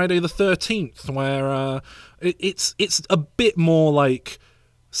in Friday the 13th where it's a bit more like.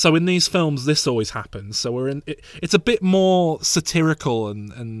 So in these films, this always happens. So it's a bit more satirical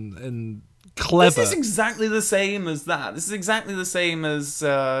and clever. This is exactly the same as that. This is exactly the same as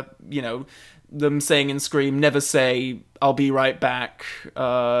them saying in Scream, never say "I'll be right back,"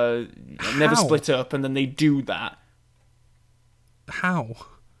 never split up, and then they do that. How?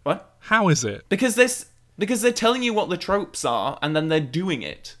 What? How is it? Because they're telling you what the tropes are, and then they're doing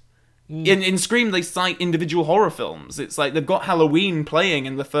it. In Scream, they cite individual horror films. It's like they've got Halloween playing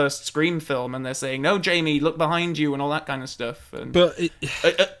in the first Scream film, and they're saying, "No, Jamie, look behind you," and all that kind of stuff. And but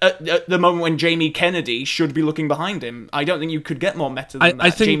at the moment when Jamie Kennedy should be looking behind him, I don't think you could get more meta than that.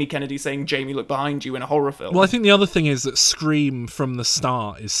 I think Jamie Kennedy saying, "Jamie, look behind you" in a horror film. Well, I think the other thing is that Scream from the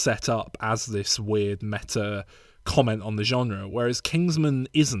start is set up as this weird meta comment on the genre, whereas Kingsman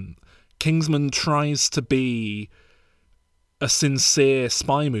isn't. Kingsman tries to be a sincere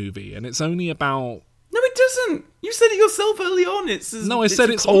spy movie, and it's only about... No, it doesn't. You said it yourself early on. I said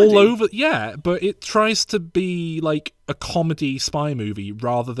it's all over. Yeah, but it tries to be like a comedy spy movie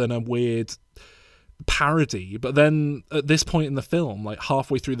rather than a weird parody. But then at this point in the film, like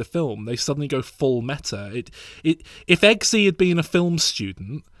halfway through the film, they suddenly go full meta. If Eggsy had been a film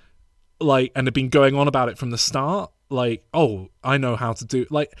student, like, and had been going on about it from the start, like, oh, I know how to do...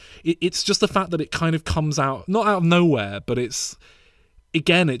 Like, it's just the fact that it kind of comes out... Not out of nowhere, but it's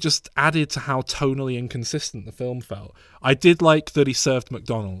again, it just added to how tonally inconsistent the film felt. I did like that he served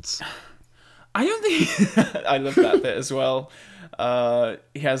McDonald's. I don't think... I love that bit as well.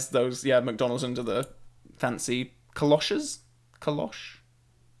 He has those, McDonald's under the fancy cloches? Cloche?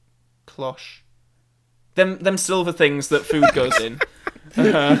 Them silver things that food goes in.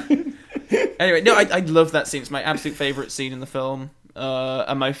 Anyway, no, I love that scene. It's my absolute favourite scene in the film.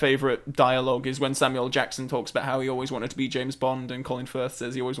 And my favourite dialogue is when Samuel Jackson talks about how he always wanted to be James Bond, and Colin Firth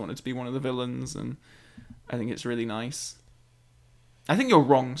says he always wanted to be one of the villains, and I think it's really nice. I think you're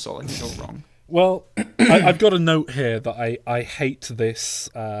wrong, Sol. I think you're wrong. Well, I've got a note here that I hate this,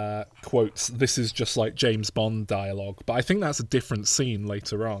 quotes, "This is just like James Bond" dialogue, but I think that's a different scene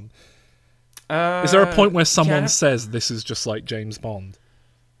later on. Is there a point where someone says, "This is just like James Bond"?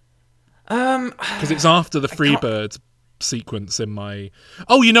 Because it's after the Freebird sequence in my...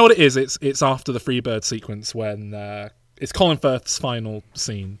 Oh, you know what it is? It's after the Freebird sequence when it's Colin Firth's final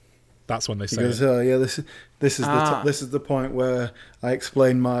scene. That's when they say goes, it. "Oh yeah, this is the point where I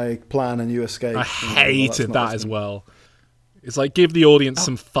explain my plan and you escape." I hated that as well. It's like, give the audience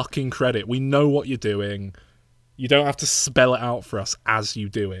some fucking credit. We know what you're doing. You don't have to spell it out for us as you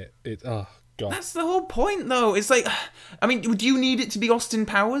do it. Oh god. That's the whole point, though. It's like, I mean, do you need it to be Austin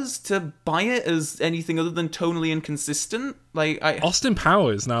Powers to buy it as anything other than tonally inconsistent? Austin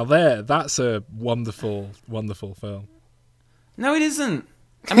Powers, now that's a wonderful, wonderful film. No, it isn't.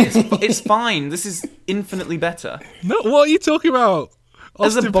 I mean, it's fine. This is infinitely better. No, what are you talking about?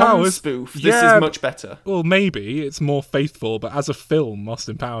 As a Bond spoof, this is much better. Well, maybe it's more faithful, but as a film,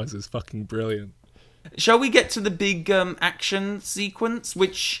 Austin Powers is fucking brilliant. Shall we get to the big action sequence,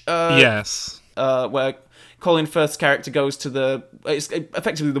 which yes, where Colin Firth's character goes to it's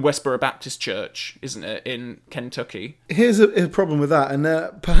effectively the Westboro Baptist Church, isn't it, in Kentucky? Here's a problem with that, and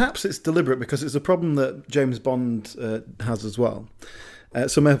perhaps it's deliberate because it's a problem that James Bond has as well.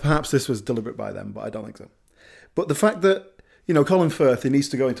 So perhaps this was deliberate by them, but I don't think so. But the fact that, Colin Firth, he needs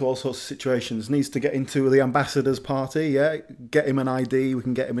to go into all sorts of situations, needs to get into the ambassador's party, get him an ID, we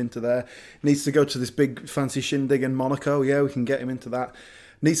can get him into there. Needs to go to this big fancy shindig in Monaco, we can get him into that.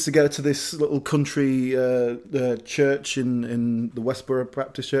 Needs to go to this little country church in the Westboro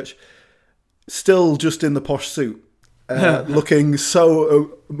Baptist Church, still just in the posh suit. Looking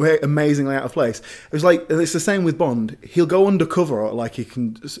so amazingly out of place. It's the same with Bond. He'll go undercover, like he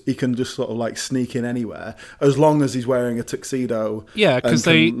can just sort of like sneak in anywhere as long as he's wearing a tuxedo. Yeah, because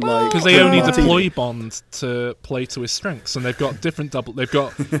they only deploy Bond to play to his strengths, and they've got different double. They've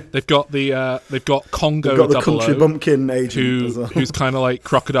got Congo, they've got the country bumpkin agent who's kind of like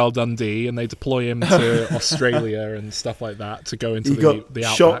Crocodile Dundee, and they deploy him to Australia and stuff like that to go into the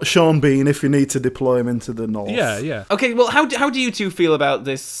outback. Sean Bean, if you need to deploy him into the north. Yeah. Okay, well, how do you two feel about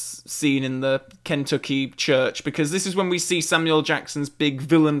this scene in the Kentucky church? Because this is when we see Samuel Jackson's big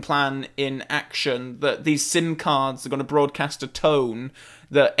villain plan in action, that these SIM cards are going to broadcast a tone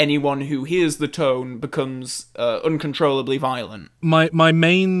that anyone who hears the tone becomes uncontrollably violent. My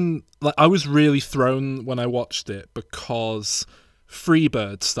main... I was really thrown when I watched it because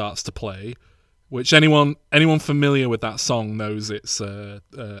Freebird starts to play, which anyone familiar with that song knows it's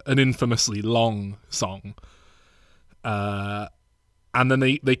an infamously long song. And then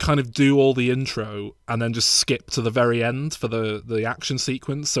they kind of do all the intro and then just skip to the very end for the action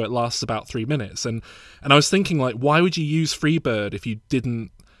sequence, so it lasts about 3 minutes. And I was thinking, like, why would you use Freebird if you didn't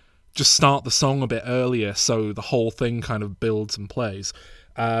just start the song a bit earlier so the whole thing kind of builds and plays?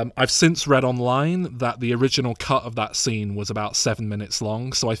 I've since read online that the original cut of that scene was about 7 minutes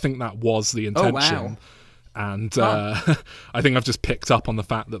long, so I think that was the intention. Oh, wow. And I think I've just picked up on the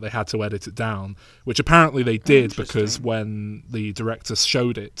fact that they had to edit it down, which apparently they did because when the director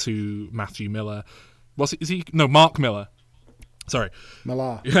showed it to Matthew Miller, Mark Miller. Sorry.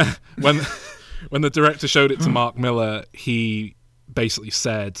 Miller. Yeah. When the director showed it to Mark Miller, he basically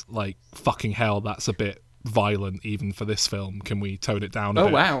said, like, fucking hell, that's a bit violent even for this film. Can we tone it down a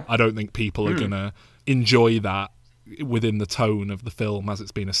bit? Wow. I don't think people are going to enjoy that within the tone of the film as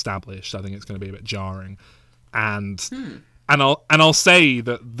it's been established. I think it's going to be a bit jarring. And I'll say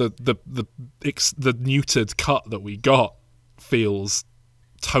that the neutered cut that we got feels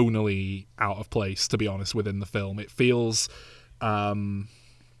tonally out of place, to be honest, within the film. It feels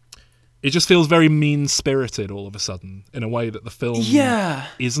it just feels very mean-spirited all of a sudden in a way that the film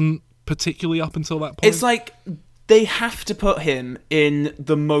isn't particularly up until that point. It's like they have to put him in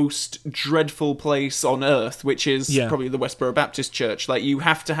the most dreadful place on earth, which is probably the Westboro Baptist Church. Like, you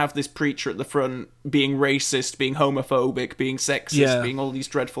have to have this preacher at the front being racist, being homophobic, being sexist, being all these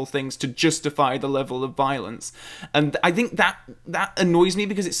dreadful things to justify the level of violence. And I think that annoys me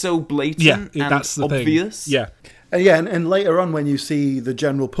because it's so blatant and that's the obvious. thing. Yeah. and later on when you see the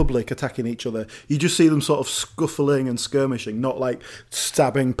general public attacking each other, you just see them sort of scuffling and skirmishing, not like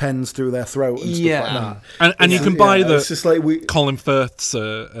stabbing pens through their throat and stuff like that. And you can buy it's just like Colin Firth's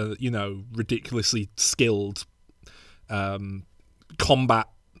ridiculously skilled combatsman,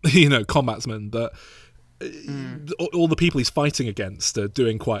 but all the people he's fighting against are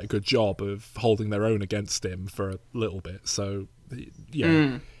doing quite a good job of holding their own against him for a little bit. So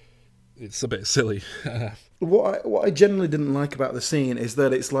it's a bit silly. What I generally didn't like about the scene is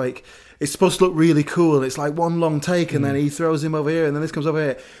that it's like it's supposed to look really cool, and it's like one long take, and then he throws him over here, and then this comes over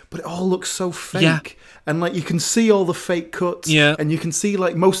here, but it all looks so fake, and like you can see all the fake cuts, and you can see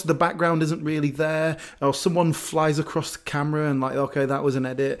like most of the background isn't really there, or someone flies across the camera, and like okay, that was an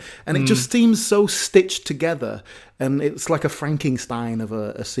edit, and it just seems so stitched together, and it's like a Frankenstein of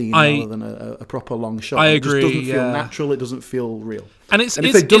a scene rather than a proper long shot. I agree. It just doesn't feel natural. It doesn't feel real. And if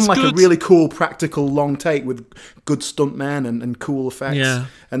they'd done like good. A really cool practical long take with good stuntmen and cool effects,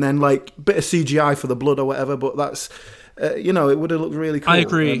 and then like a bit of CGI for the blood or whatever, but that's it would have looked really cool. I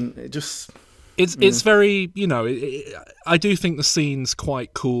agree. And it just it's very I do think the scene's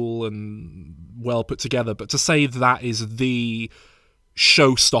quite cool and well put together, but to say that is the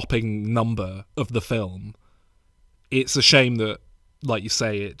show-stopping number of the film, it's a shame that, like you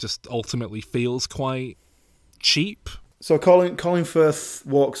say, it just ultimately feels quite cheap. So Colin Firth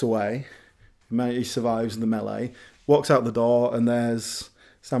walks away. He survives the melee, walks out the door, and there's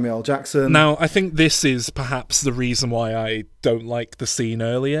Samuel L. Jackson. Now, I think this is perhaps the reason why I don't like the scene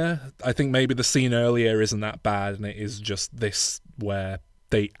earlier. I think maybe the scene earlier isn't that bad, and it is just this where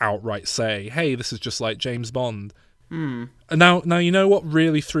they outright say, hey, this is just like James Bond. And now you know what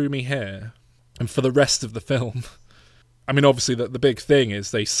really threw me here? And for the rest of the film, I mean, obviously the big thing is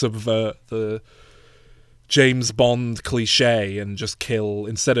they subvert the James Bond cliche and just kill,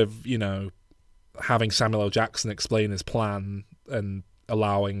 instead of, having Samuel L. Jackson explain his plan and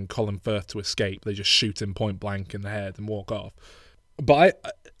allowing Colin Firth to escape, they just shoot him point blank in the head and walk off.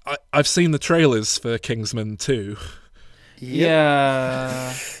 But I've seen the trailers for Kingsman 2.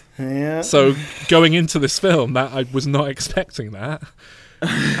 Yeah. So going into this film, that I was not expecting that.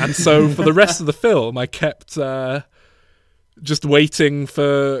 And so for the rest of the film, I kept just waiting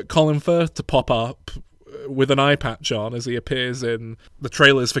for Colin Firth to pop up with an eye patch on as he appears in the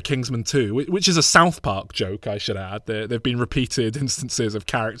trailers for Kingsman 2, which is a South Park joke, I should add. There have been repeated instances of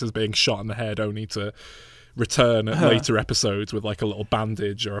characters being shot in the head only to return at later episodes with like a little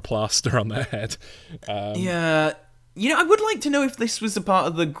bandage or a plaster on their head. I would like to know if this was a part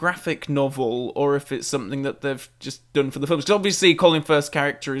of the graphic novel or if it's something that they've just done for the film. Because obviously Colin Firth's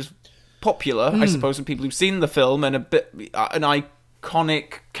character is popular, I suppose, with people who've seen the film, and an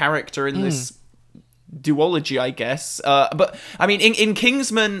iconic character in this duology, I guess. But I mean, in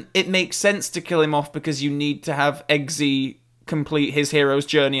Kingsman, it makes sense to kill him off because you need to have Eggsy complete his hero's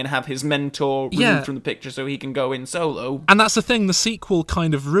journey and have his mentor removed from the picture so he can go in solo. And that's the thing, the sequel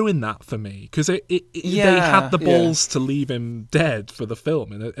kind of ruined that for me, because they had the balls to leave him dead for the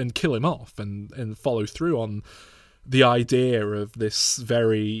film and kill him off and follow through on the idea of this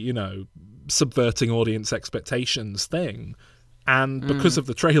very, subverting audience expectations thing. And because of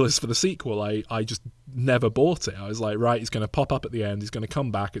the trailers for the sequel, I just never bought it. I was like, right, he's going to pop up at the end, he's going to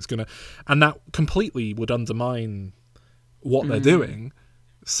come back, and that completely would undermine what they're doing.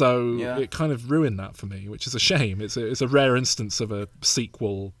 So it kind of ruined that for me, which is a shame. It's a rare instance of a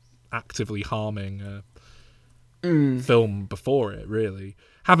sequel actively harming a film before it, really.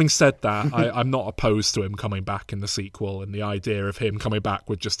 Having said that, I'm not opposed to him coming back in the sequel, and the idea of him coming back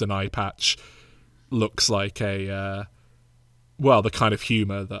with just an eye patch looks like the kind of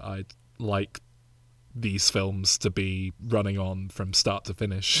humour that I'd like these films to be running on from start to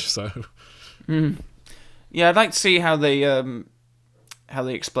finish. So, yeah, I'd like to see how they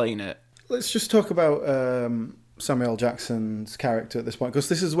explain it. Let's just talk about Samuel Jackson's character at this point, because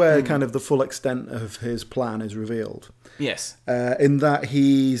this is where kind of the full extent of his plan is revealed. Yes. In that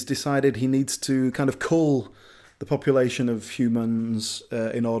he's decided he needs to kind of cull the population of humans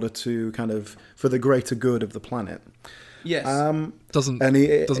in order to kind of, for the greater good of the planet. Yes. Doesn't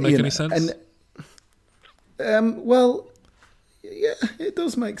make any sense. Well, yeah, it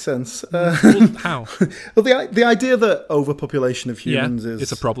does make sense. How? Well, the idea that overpopulation of humans is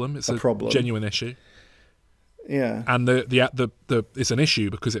it's a problem. It's a genuine issue. Yeah, and the it's an issue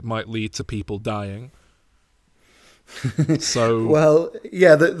because it might lead to people dying. So well,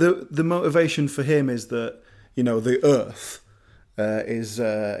 yeah, the motivation for him is that the Earth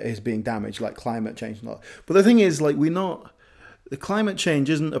is being damaged, like climate change and all. But the thing is, like, the climate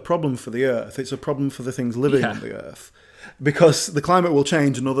change isn't a problem for the Earth, it's a problem for the things living Yeah. on the Earth. Because the climate will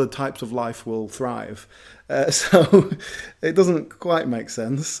change and other types of life will thrive. So it doesn't quite make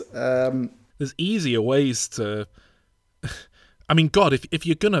sense. There's easier ways to... I mean, God, if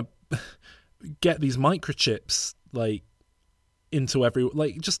you're going to get these microchips, like, into every...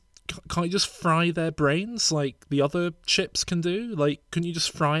 Like, just... Can't you just fry their brains like the other chips can do? Like, couldn't you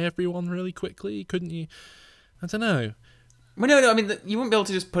just fry everyone really quickly? Couldn't you? I don't know. Well, no. I mean, you wouldn't be able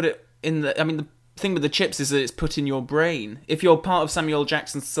to just put it in the... I mean, the thing with the chips is that it's put in your brain. If you're part of Samuel L.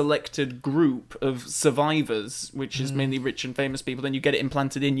 Jackson's selected group of survivors, which is mainly rich and famous people, then you get it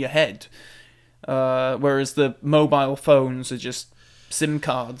implanted in your head. Whereas the mobile phones are just SIM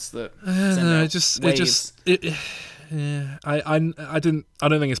cards that send out waves. Yeah, I don't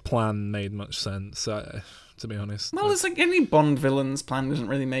think his plan made much sense, to be honest. Well, it's like any Bond villain's plan doesn't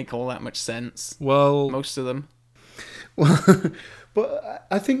really make all that much sense. Well, Most of them. Well, but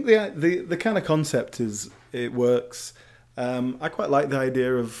I think the kind of concept it works. I quite like the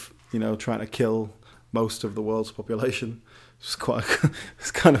idea of trying to kill most of the world's population. It's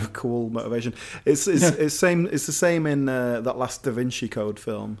kind of a cool motivation. It's the same in that last Da Vinci Code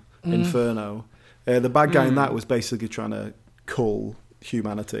film, Inferno. The bad guy in that was basically trying to cull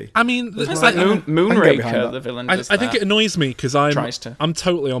humanity. I mean, It's like Moonraker, the villain. I think it annoys me because Tries to. I'm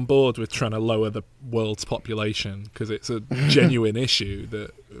totally on board with trying to lower the world's population because it's a genuine issue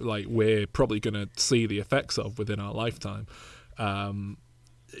that like we're probably going to see the effects of within our lifetime.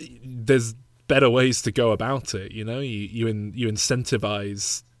 There's better ways to go about it. You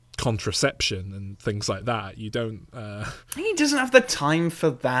incentivize contraception and things like that. You don't. He doesn't have the time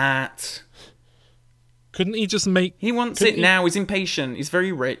for that. Couldn't he just make... He wants it now. He's impatient. He's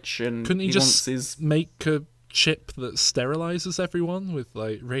very rich, and couldn't he just wants his... make a chip that sterilizes everyone with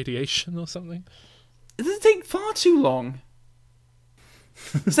like radiation or something? It'll take far too long.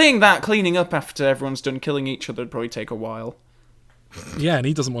 Saying that, cleaning up after everyone's done killing each other would probably take a while. Yeah, and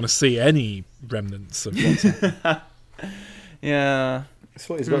he doesn't want to see any remnants of what's happened. Yeah. That's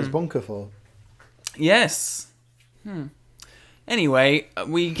what he's got his bunker for. Yes. Anyway,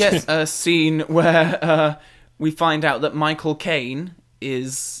 we get a scene where we find out that Michael Caine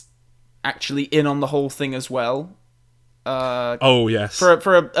is actually in on the whole thing as well. Oh yes.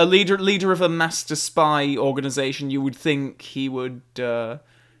 For a leader of a master spy organization, you would think he would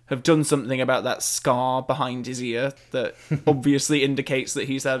have done something about that scar behind his ear that obviously indicates that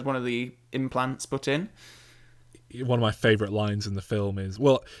he's had one of the implants put in. One of my favourite lines in the film is,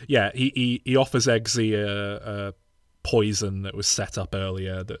 he offers Eggsy a poison that was set up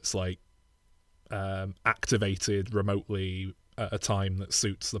earlier that's like activated remotely at a time that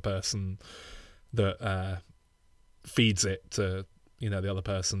suits the person that feeds it to the other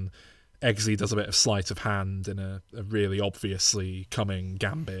person. Eggsy does a bit of sleight of hand in a really obviously coming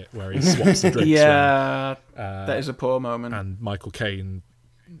gambit where he swaps the drinks around. That is a poor moment. And Michael Caine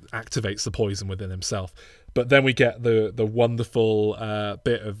activates the poison within himself. But then we get the wonderful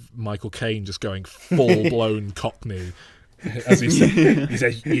bit of Michael Caine just going full-blown Cockney. As he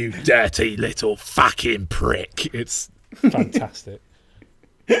says, "You dirty little fucking prick." It's fantastic.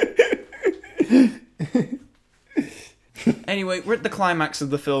 Anyway, we're at the climax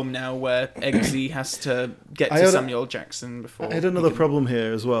of the film now where Eggsy has to get to Samuel Jackson before... I had another problem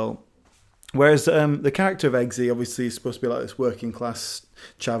here as well. Whereas the character of Eggsy obviously is supposed to be like this working class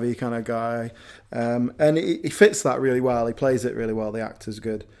chavvy kind of guy, and he fits that really well. He plays it really well. The actor's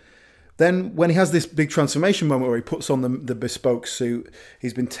good. Then when he has this big transformation moment where he puts on the bespoke suit,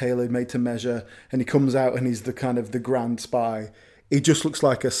 he's been tailored, made to measure, and he comes out and he's the kind of the grand spy. He just looks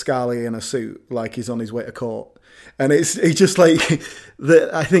like a scally in a suit, like he's on his way to court. And he's just like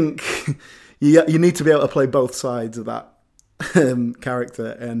I think you need to be able to play both sides of that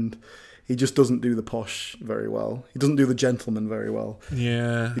character, and he just doesn't do the posh very well. He doesn't do the gentleman very well.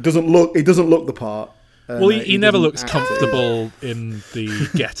 Yeah, he doesn't look the part. Well, he never looks comfortable in the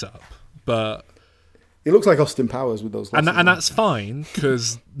get-up, but he looks like Austin Powers with those glasses. And that's fine,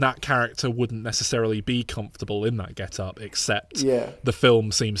 because that character wouldn't necessarily be comfortable in that get-up, except the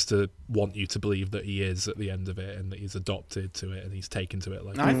film seems to want you to believe that he is at the end of it, and that he's adopted to it, and he's taken to it.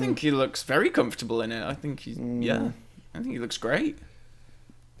 I think he looks very comfortable in it. I think he looks great.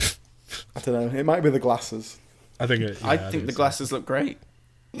 I don't know. It might be the glasses. I think the glasses look great.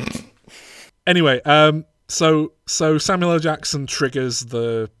 Anyway, so Samuel L. Jackson triggers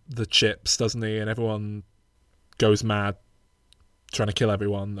the chips, doesn't he? And everyone goes mad, trying to kill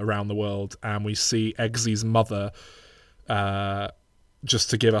everyone around the world. And we see Eggsy's mother, just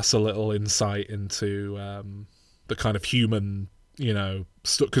to give us a little insight into the kind of human, you know,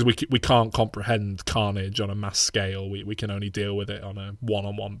 because we can't comprehend carnage on a mass scale. We can only deal with it on a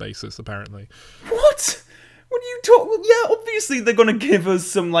one-on-one basis, apparently. What? What are you talking? Yeah, obviously they're gonna give us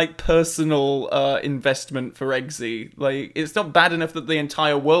some like personal investment for Eggsy. Like, it's not bad enough that the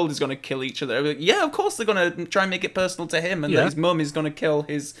entire world is gonna kill each other. Like, yeah, of course they're gonna try and make it personal to him, and that his mum is gonna kill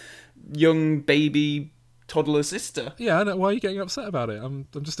his young baby toddler sister. Yeah, I know. Why are you getting upset about it? I'm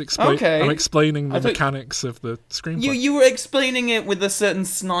just explaining. I'm explaining the mechanics of the screenplay. You were explaining it with a certain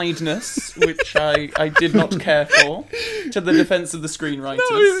snideness, which I did not care for, to the defense of the screenwriters.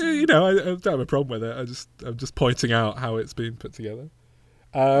 No, you know, I don't have a problem with it. I'm just pointing out how it's been put together.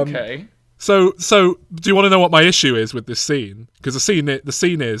 Okay. So do you want to know what my issue is with this scene? Because the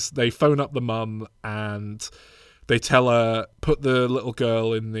scene is they phone up the mum and they tell her, put the little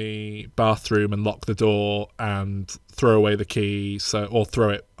girl in the bathroom and lock the door and throw away the key, or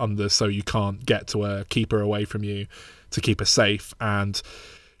throw it under so you can't get to her, keep her away from you to keep her safe. And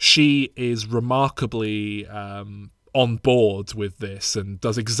she is remarkably on board with this and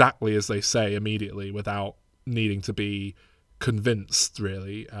does exactly as they say immediately without needing to be convinced,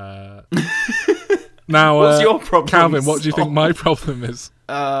 really. Now, what's your problem, Calvin? What do you think my problem is?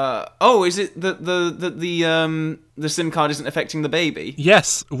 Is it that the SIM card isn't affecting the baby?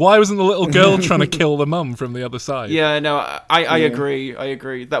 Yes. Why wasn't the little girl trying to kill the mum from the other side? Yeah, no, I agree. I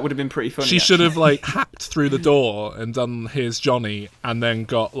agree. That would have been pretty funny. She should have hacked through the door and done Here's Johnny, and then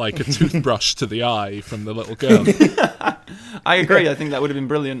got a toothbrush to the eye from the little girl. I agree. I think that would have been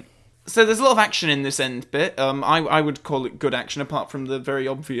brilliant. So there's a lot of action in this end bit. I would call it good action, apart from the very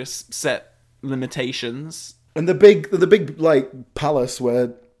obvious set limitations. And the big palace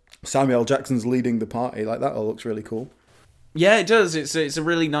where Samuel Jackson's leading the party, that all looks really cool. Yeah, it does. It's a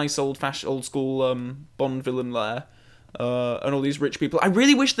really nice old school Bond villain lair, and all these rich people. I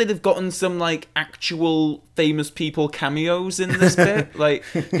really wish they'd have gotten some actual famous people cameos in this bit,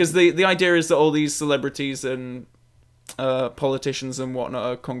 because the idea is that all these celebrities and politicians and whatnot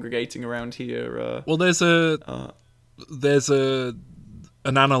are congregating around here. Well, there's an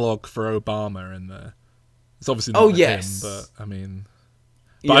analog for Obama in there. It's obviously not him, but I mean...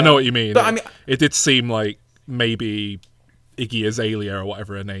 But I know what you mean. But I mean, it did seem like maybe Iggy Azalea or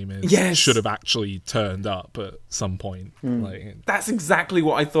whatever her name is should have actually turned up at some point. That's exactly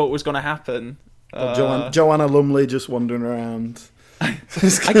what I thought was going to happen. Joanna Lumley just wandering around. I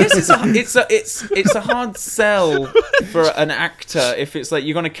guess it's a hard sell for an actor if it's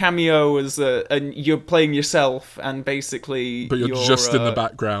you're going to cameo and you're playing yourself and basically but you're just in the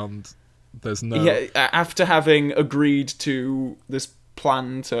background. There's no after having agreed to this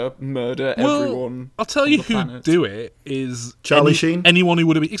plan to murder everyone. I'll tell you who'd do it is Charlie Sheen. Anyone who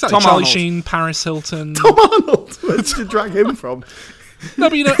would have been exactly Tom Charlie Arnold. Sheen, Paris Hilton. Tom Arnold. Where did you drag him from? No,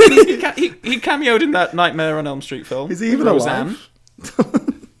 but he cameoed in that Nightmare on Elm Street film. Is he even Roseanne.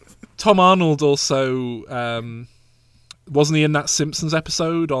 alive? Tom Arnold also wasn't he in that Simpsons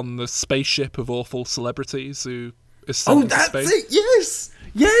episode on the spaceship of awful celebrities who is sent into space? It.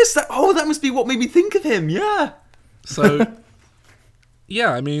 Yes. That must be what made me think of him. Yeah. So,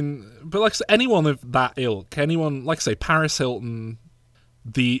 yeah, I mean, but anyone of that ilk, anyone Paris Hilton,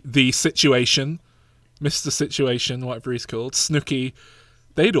 the Situation, Mr. Situation, whatever he's called, Snooki,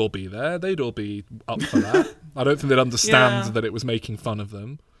 they'd all be there. They'd all be up for that. I don't think they'd understand that it was making fun of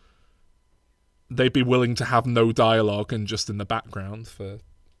them. They'd be willing to have no dialogue and just in the background for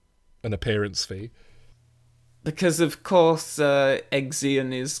an appearance fee. Because, of course, Eggsy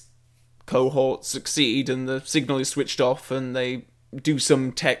and his cohort succeed and the signal is switched off and they do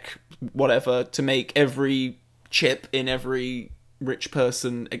some tech whatever to make every chip in every rich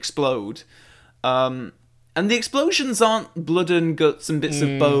person explode. And the explosions aren't blood and guts and bits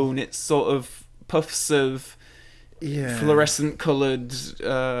of bone. It's sort of puffs of fluorescent-coloured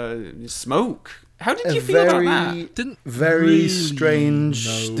smoke. How did you feel about that? Didn't very really strange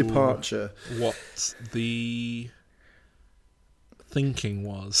know departure. What the thinking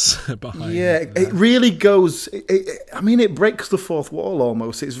was behind it really goes. It breaks the fourth wall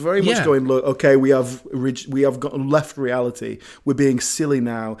almost. It's very much going, look, okay, we have left reality. We're being silly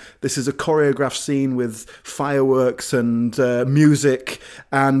now. This is a choreographed scene with fireworks and music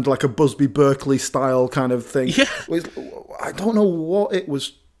and a Busby Berkeley style kind of thing. Yeah. I don't know what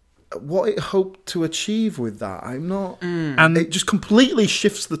it hoped to achieve with that. I'm not... And it just completely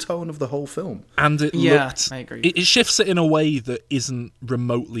shifts the tone of the whole film. And it I agree. It shifts it in a way that isn't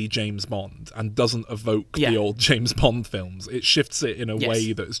remotely James Bond and doesn't evoke the old James Bond films. It shifts it in a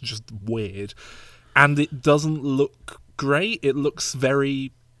way that's just weird. And it doesn't look great. It looks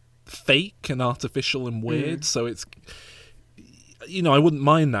very fake and artificial and weird. So it's... I wouldn't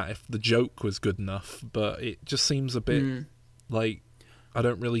mind that if the joke was good enough, but it just seems a bit... like, I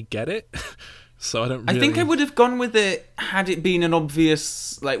don't really get it. So I don't really... I think I would have gone with it had it been an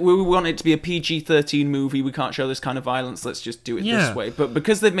obvious, like, we want it to be a PG-13 movie, we can't show this kind of violence, let's just do it this way. But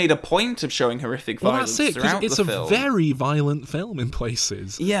because they've made a point of showing horrific violence that's it, throughout it's the film... It's a very violent film in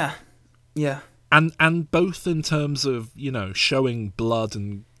places. Yeah. And both in terms of, you know, showing blood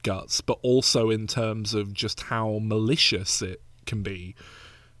and guts, but also in terms of just how malicious it can be.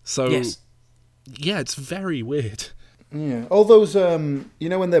 So, yeah, it's very weird. Yeah, all those, you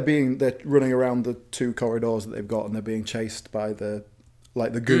know, when they're running around the two corridors that they've got and they're being chased by the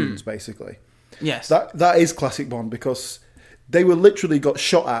goons, basically. Yes. That is classic Bond, because they were literally got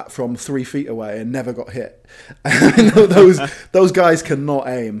shot at from 3 feet away and never got hit. those guys cannot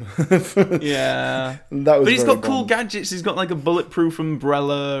aim. Yeah. But he's got cool gadgets. He's got like a bulletproof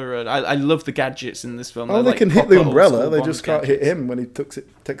umbrella. And I love the gadgets in this film. Oh, they can hit the umbrella. They just can't hit him when he takes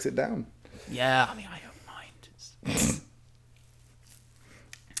it down. Yeah, I mean, I don't mind.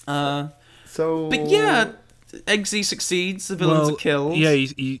 But yeah, Eggsy succeeds. The villains are killed. Yeah,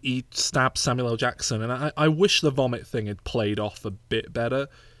 he stabs Samuel L. Jackson, and I wish the vomit thing had played off a bit better,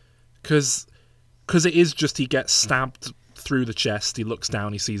 because it is just he gets stabbed through the chest. He looks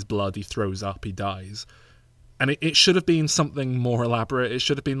down, he sees blood, he throws up, he dies, and it should have been something more elaborate. It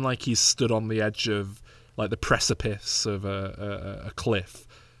should have been like he's stood on the edge of like the precipice of a cliff.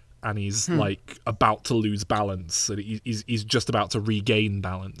 And he's like about to lose balance, and he's just about to regain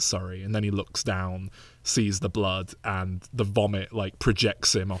balance. And then he looks down, sees the blood, and the vomit like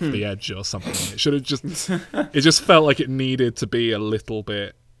projects him off the edge or something. It should have it just felt like it needed to be a little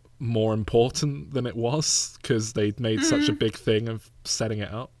bit more important than it was, because they'd made such a big thing of setting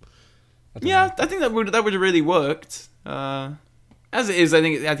it up. I think that would have really worked. As it is, I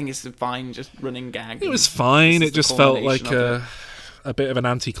think it's a fine just running gag. It was fine. It just felt like a bit of an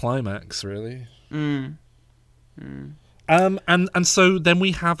anticlimax, really. And so then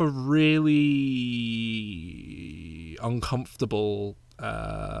we have a really uncomfortable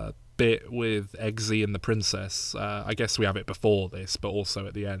bit with Eggsy and the princess. I guess we have it before this, but also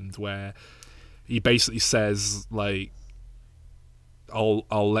at the end, where he basically says, like, I'll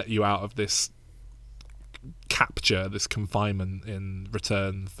let you out of this capture, this confinement, in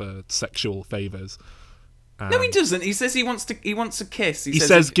return for sexual favours. No, he doesn't. He says he wants a kiss. He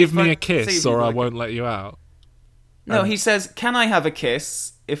says, give me a kiss or I won't let you out. No, he says, can I have a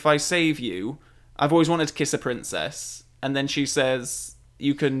kiss if I save you? I've always wanted to kiss a princess. And then she says,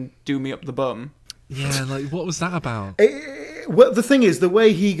 you can do me up the bum. Yeah, like, what was that about? Well, the thing is, the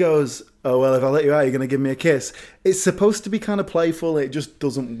way he goes, oh, well, if I let you out, you're going to give me a kiss. It's supposed to be kind of playful. It just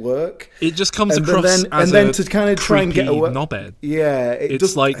doesn't work. It just comes across as and then to kind of try and get away. Knobhead. Yeah.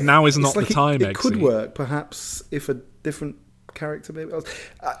 It's like, now is not the time, It could work, perhaps, if a different character maybe else.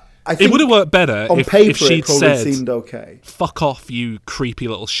 I it think would have worked better on if paper she'd it probably said, seemed okay. Fuck off, you creepy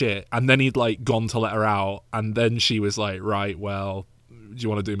little shit. And then he'd like gone to let her out. And then she was like, right, well, do you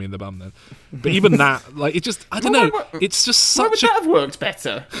want to do me in the bum then? But even that, like, it just, I don't know. It's just such Why would that have worked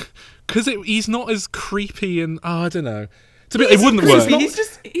better? Because he's not as creepy and, I don't know. It wouldn't work.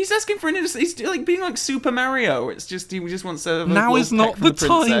 He's asking for an innocent. He's like being like Super Mario. It's just he just wants to. Now is not the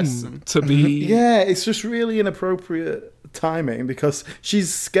time to be. Yeah, it's just really inappropriate timing because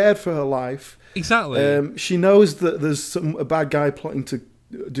she's scared for her life. Exactly. She knows that there's a bad guy plotting to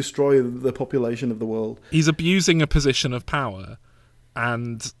destroy the population of the world. He's abusing a position of power,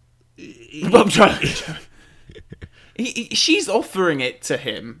 and I'm trying. She's offering it to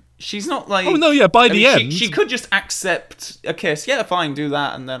him. She's not like. Oh no! Yeah, by the end, she could just accept a kiss. Yeah, fine, do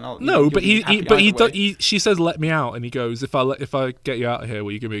that, and then I'll. No, but she says, "Let me out," and he goes, "If I get you out of here,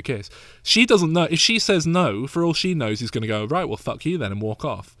 will you give me a kiss?" She doesn't know. If she says no, for all she knows, he's going to go, right, well, fuck you then, and walk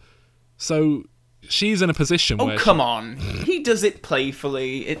off. So she's in a position where. Oh come on! He does it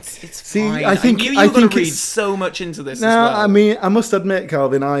playfully. It's fine. I think you're going to read so much into this. No, as well. I mean, I must admit,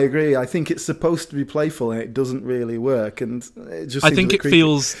 Calvin, I agree. I think it's supposed to be playful, and it doesn't really work. And it just. I think it creepy.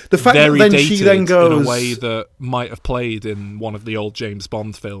 Feels the fact very that then dated she then goes in a way that might have played in one of the old James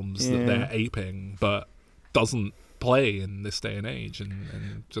Bond films that they're aping, but doesn't play in this day and age,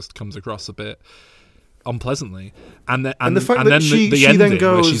 and just comes across a bit unpleasantly, and the fact that she then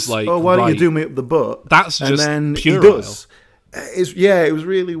goes, she's like, "Oh, why don't you do me up the butt?" That's just and then puerile. He does. It was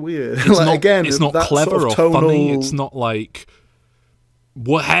really weird. It's not, again, it's not clever sort of or tonal... funny. It's not like,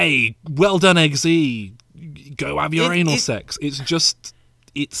 well, hey, well done, XZ. Go have your anal sex. It's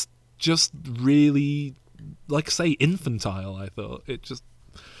just really, like I say, infantile. I thought it just.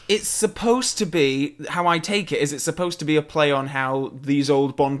 it's supposed to be, how I take it, is it's supposed to be a play on how these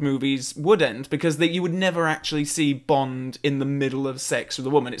old Bond movies would end, because you would never actually see Bond in the middle of sex with a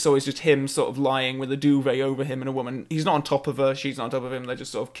woman. It's always just him sort of lying with a duvet over him and a woman. He's not on top of her, she's not on top of him, they're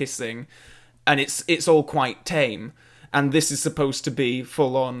just sort of kissing. And it's all quite tame. And this is supposed to be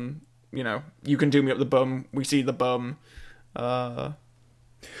full on, you can do me up the bum, we see the bum.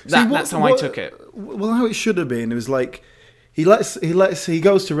 That's how I took it. Well, how it should have been, it was like, he goes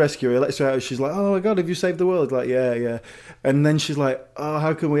to rescue her, he lets her out, she's like, oh my god, have you saved the world? Like, yeah. And then she's like, oh,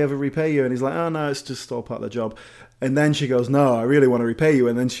 how can we ever repay you? And he's like, oh no, it's just all part of the job. And then she goes, no, I really want to repay you.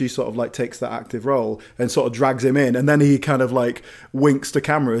 And then she sort of like takes that active role and sort of drags him in. And then he kind of like winks to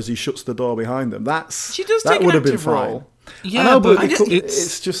camera as he shuts the door behind them. She does take an active role. Yeah, I know, but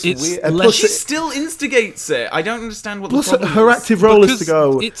it's just it's weird. less- Plus, She still instigates it. I don't understand what the plus problem her is. active role is to Because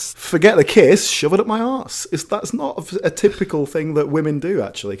go, it's- forget the kiss, shove it up my arse. That's not a typical thing that women do,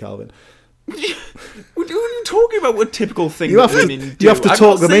 actually, Calvin. What are you talking about? What typical thing You have women do? to I'm talk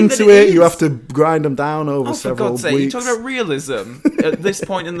not them saying into that it. is. You have to grind them down over Oh, for several God's sake, weeks. you're talking about realism at this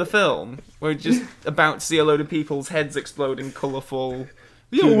point in the film. We're just about to see a load of people's heads explode in colourful.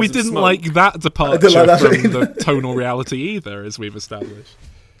 Yeah, well, we plumes of didn't smoke. like that departure like that from either. the tonal reality either, as we've established.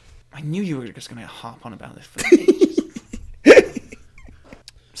 I knew you were just going to harp on about this for ages.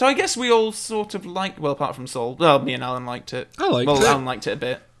 So I guess we all sort of liked, well, apart from Saul. Well, me and Alan liked it. I liked it. Alan liked it a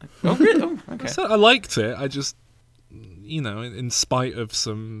bit. Oh, good. Oh, okay. So I liked it. I just, in spite of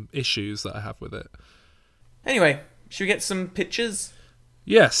some issues that I have with it. Anyway, should we get some pictures?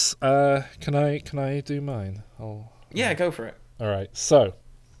 Yes. Can I do mine? Yeah, go for it. All right. So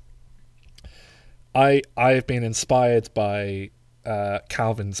I've been inspired by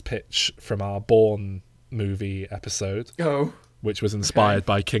Calvin's pitch from our Bourne movie episode, Oh. which was inspired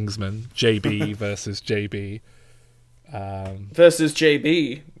by Kingsman, JB versus JB. Versus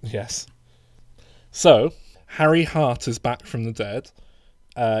JB. Yes. So, Harry Hart is back from the dead,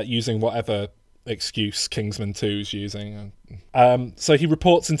 using whatever excuse Kingsman 2 is using. So he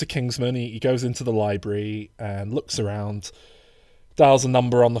reports into Kingsman, he goes into the library and looks around, dials a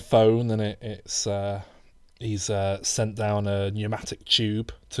number on the phone, and he's sent down a pneumatic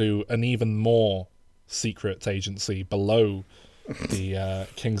tube to an even more secret agency below the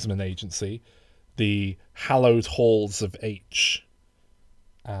Kingsman agency, the Hallowed Halls of H.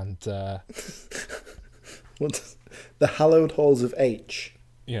 And What? The Hallowed Halls of H.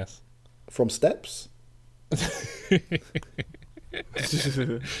 yes. From Steps?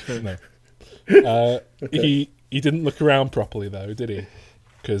 No. He didn't look around properly though, did he?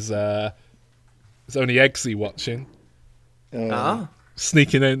 Because there's only Eggsy watching,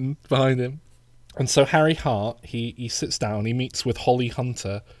 sneaking in behind him. And so Harry Hart, he sits down, he meets with Holly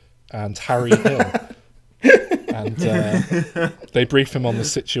Hunter and Harry Hill. And they brief him on the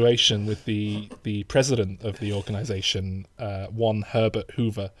situation with the president of the organisation, one Herbert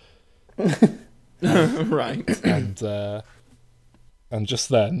Hoover. Right. And just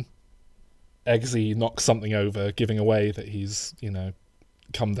then, Eggsy knocks something over, giving away that he's,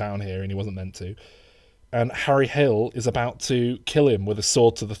 come down here and he wasn't meant to. And Harry Hill is about to kill him with a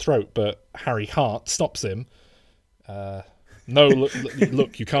sword to the throat, but Harry Hart stops him. No,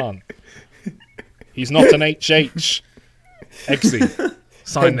 look, you can't. He's not an HH. Eggsy,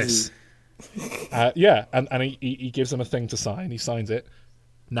 sign this. Yeah, and he gives him a thing to sign. He signs it.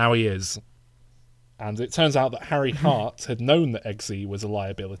 Now he is. And it turns out that Harry Hart had known that Eggsy was a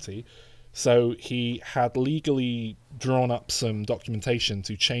liability, so he had legally drawn up some documentation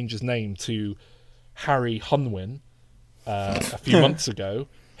to change his name to Harry Hunwin a few months ago,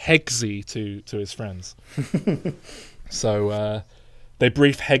 Heggsy to his friends. So they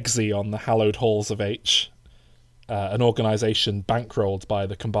brief Heggsy on the Hallowed Halls of H, an organisation bankrolled by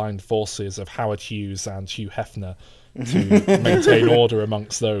the combined forces of Howard Hughes and Hugh Hefner to maintain order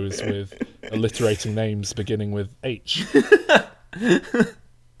amongst those with alliterating names beginning with H.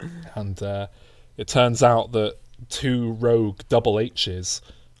 And it turns out that two rogue double H's,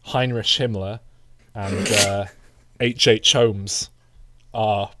 Heinrich Himmler and H.H. Holmes,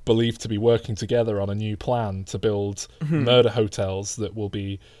 are believed to be working together on a new plan to build murder hotels that will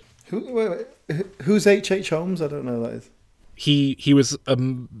be... Who's H.H. Holmes? I don't know who that is. He was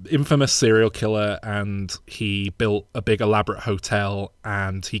an infamous serial killer, and he built a big elaborate hotel,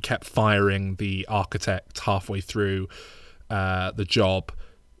 and he kept firing the architect halfway through the job,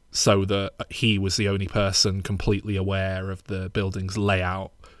 so that he was the only person completely aware of the building's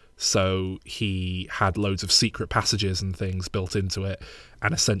layout. So he had loads of secret passages and things built into it,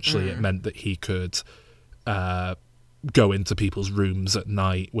 and essentially it meant that he could go into people's rooms at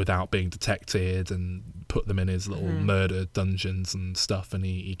night without being detected and put them in his little murder dungeons and stuff, and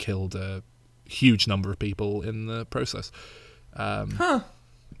he killed a huge number of people in the process.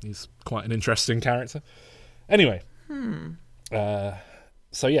 He's quite an interesting character. Anyway,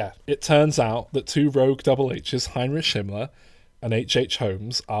 so yeah, it turns out that two rogue Double H's, Heinrich Himmler and H.H.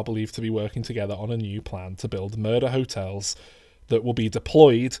 Holmes, are believed to be working together on a new plan to build murder hotels that will be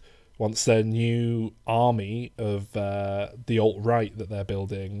deployed once their new army of the alt-right that they're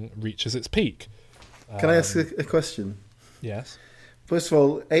building reaches its peak. Can I ask a question? Yes. First of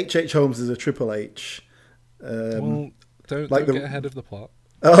all, H.H. Holmes is a Triple H. Well, don't get ahead of the plot.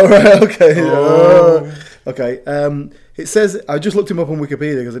 Oh, right, okay. Okay. It says, I just looked him up on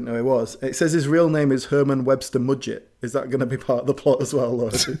Wikipedia because I didn't know who he was. It says his real name is Herman Webster Mudgett. Is that going to be part of the plot as well, or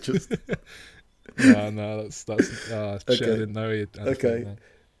is it just... No, that's shit, I didn't know he had Okay.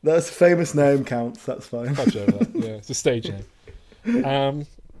 That's a famous name, counts, that's fine. Fudge over that. Yeah, it's a stage name.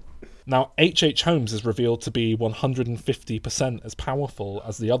 Now, H.H. Holmes is revealed to be 150% as powerful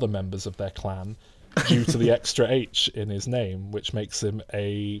as the other members of their clan due to the extra H in his name, which makes him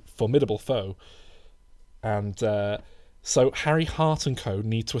a formidable foe. And so Harry Hart and co.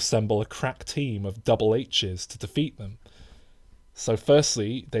 need to assemble a crack team of Double H's to defeat them. So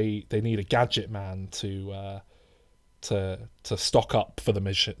firstly, they need a gadget man to stock up for the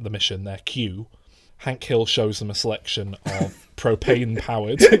mission, their Q. Hank Hill shows them a selection of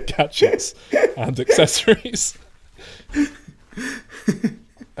propane-powered gadgets and accessories.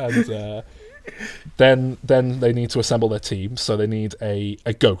 And then they need to assemble their team, so they need a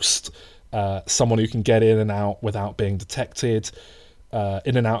ghost, someone who can get in and out without being detected,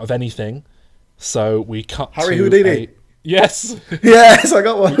 in and out of anything. So we cut Harry to Houdini. Yes! Yes, I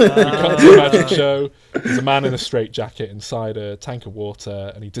got one. We cut to a magic show. There's a man in a straitjacket inside a tank of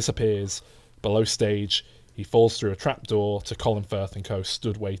water, and he disappears below stage. He falls through a trapdoor to Colin Firth and co.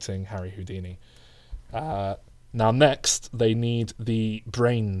 stood waiting Harry Houdini. Now next, they need the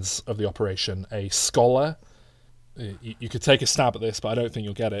brains of the operation, a scholar. You could take a stab at this, but I don't think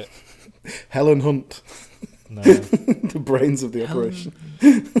you'll get it. Helen Hunt. No. The brains of the operation.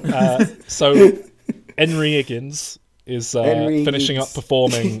 So Henry Higgins is Henry finishing Higgins. up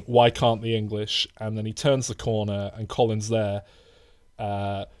performing Why Can't the English, and then he turns the corner and Colin's there.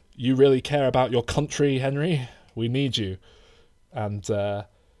 You really care about your country, Henry? We need you. And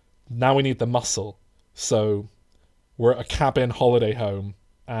now we need the muscle. So we're at a cabin holiday home,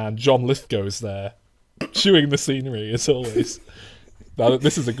 and John Lithgow's there, chewing the scenery as always. Now,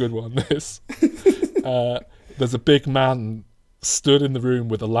 this is a good one, this. There's a big man stood in the room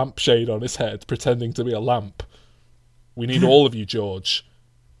with a lampshade on his head, pretending to be a lamp. We need all of you, George.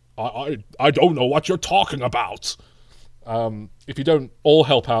 I don't know what you're talking about. If you don't all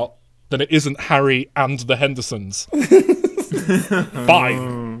help out, then it isn't Harry and the Hendersons.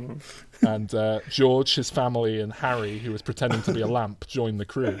 Fine. And George, his family, and Harry, who was pretending to be a lamp, join the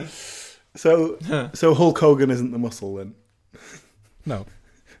crew. So Hulk Hogan isn't the muscle then? No.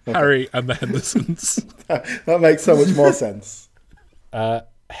 Okay. Harry and the Hendersons. That makes so much more sense.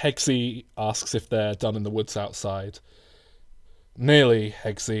 Hegsey asks if they're done in the woods outside. Nearly,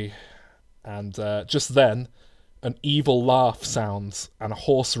 Hegsey. And just then, an evil laugh sounds and a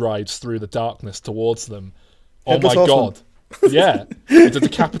horse rides through the darkness towards them. Headless Oh my Horseman. God. Yeah. It's a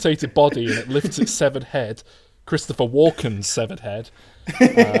decapitated body and it lifts its severed head, Christopher Walken's severed head,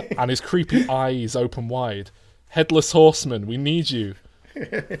 and his creepy eyes open wide. Headless Horseman, we need you.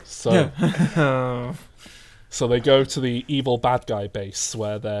 So they go to the evil bad guy base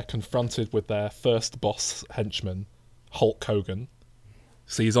where they're confronted with their first boss henchman, Hulk Hogan.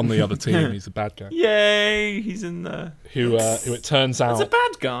 So he's on the other team, he's a bad guy. Yay, he's in there. Who it turns out... That's a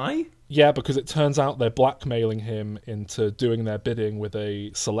bad guy? Yeah, because it turns out they're blackmailing him into doing their bidding with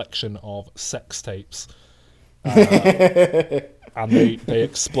a selection of sex tapes. And they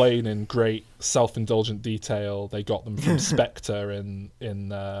explain in great self-indulgent detail they got them from Spectre in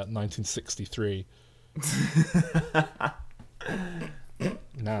 1963.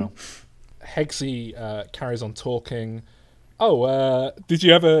 Now, Hegsey carries on talking. Oh, did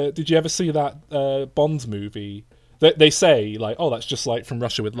you ever see that Bond movie? They say like, oh, that's just like From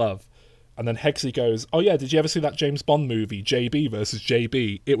Russia with Love. And then Hegsey goes, oh yeah, did you ever see that James Bond movie, JB versus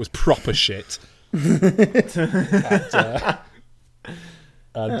JB? It was proper shit.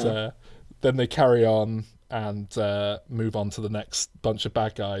 And then they carry on and move on to the next bunch of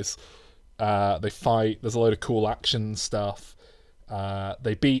bad guys. They fight. There's a load of cool action stuff.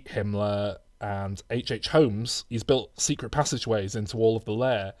 They beat Himmler and H.H. Holmes. He's built secret passageways into all of the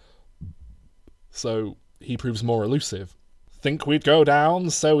lair, so he proves more elusive. Think we'd go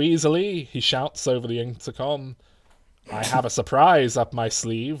down so easily? He shouts over the intercom. I have a surprise up my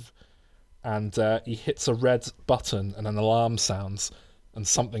sleeve. And he hits a red button and an alarm sounds and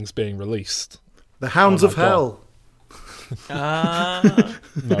something's being released. The Hounds of Hell. No.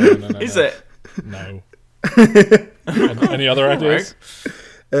 Is it? No. Any other ideas?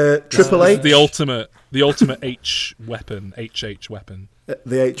 Triple H. The ultimate H weapon, HH weapon.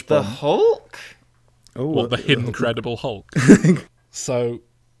 The H The bomb. Hulk? What, the hidden credible Hulk? So,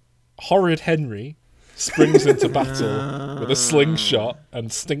 Horrid Henry springs into battle with a slingshot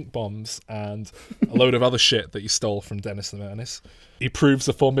and stink bombs and a load of other shit that he stole from Dennis the Menace. He proves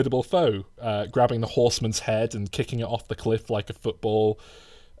a formidable foe, grabbing the horseman's head and kicking it off the cliff like a football,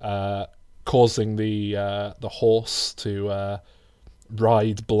 causing the horse to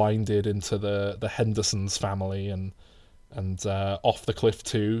ride blinded into the Hendersons family and off the cliff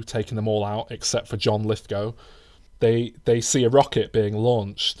too, taking them all out except for John Lithgow. They see a rocket being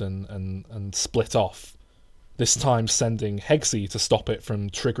launched and split off, this time sending Hegsey to stop it from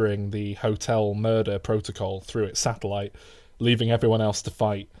triggering the hotel murder protocol through its satellite, leaving everyone else to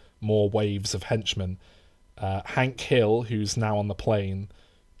fight more waves of henchmen. Hank Hill, who's now on the plane,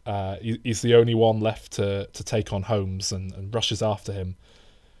 he's the only one left to take on Holmes and rushes after him.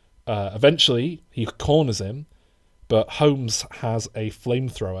 Eventually, he corners him, but Holmes has a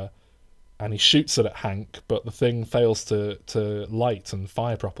flamethrower, and he shoots it at Hank, but the thing fails to light and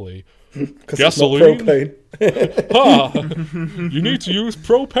fire properly. Gasoline? It's not propane. You need to use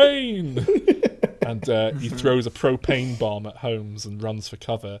propane! And he throws a propane bomb at Holmes and runs for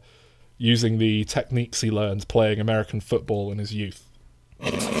cover, using the techniques he learned playing American football in his youth.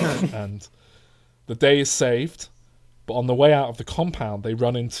 And the day is saved, but on the way out of the compound, they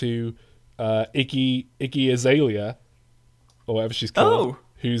run into Iggy Azalea, or whatever she's called. Oh.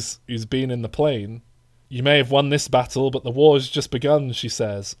 Who's been in the plane. You may have won this battle, but the war has just begun, she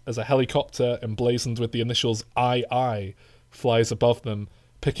says, as a helicopter emblazoned with the initials II flies above them,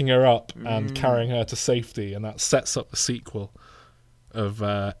 picking her up and carrying her to safety, and that sets up the sequel of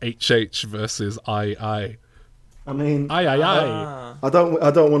HH versus II. I mean, I. I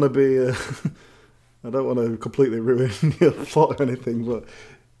don't want to be. I don't want to completely ruin your plot or anything, but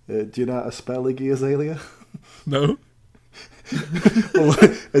do you know how to spell Iggy Azalea? No? Well,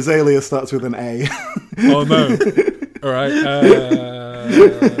 Azalea starts with an A. Oh, no. All right.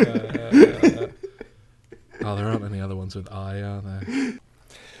 There aren't any other ones with I, are there?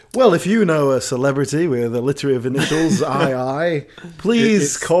 Well, if you know a celebrity with alliterative initials II,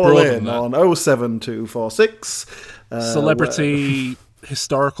 please It's call broader in than on 07246. Celebrity,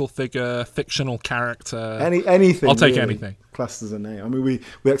 historical figure, fictional character. Anything. I'll take really, anything. classed as a name. I mean,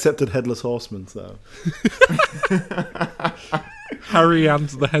 we accepted Headless Horseman, so. Harry and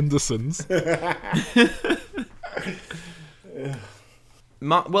the Hendersons.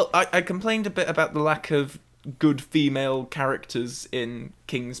 Well, I complained a bit about the lack of good female characters in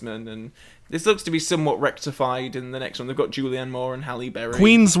Kingsman, and this looks to be somewhat rectified in the next one. They've got Julianne Moore and Halle Berry.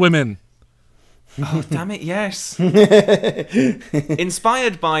 Queen's women. Oh, damn it, yes.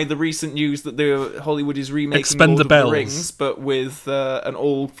 Inspired by the recent news that Hollywood is remaking Lord of the Expendables. Rings, but with an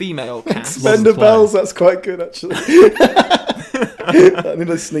all-female cast. Expendables, that's quite good, actually. I need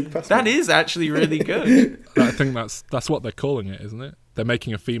to sneak past That me. is actually really good. I think that's what they're calling it, isn't it? They're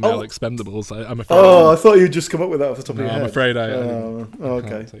making a female Oh. Expendables. I'm afraid. Oh, I thought you'd just come up with that off the top No, of your I'm head. afraid I okay.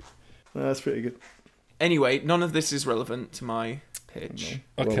 can't take- That's pretty good. Anyway, none of this is relevant to my pitch.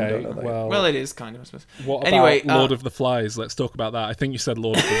 Okay, Well, well, Well, it is kind of, I suppose. what anyway, about Lord of the Flies? Let's talk about that. I think you said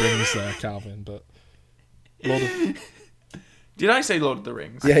Lord of the Rings there, Calvin, but Lord of Did I say Lord of the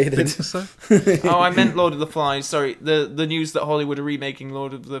Rings? Yeah, you did. so? Oh, I meant Lord of the Flies. Sorry, the news that Hollywood are remaking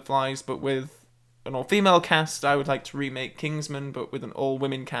Lord of the Flies, but with an all-female cast. I would like to remake Kingsman, but with an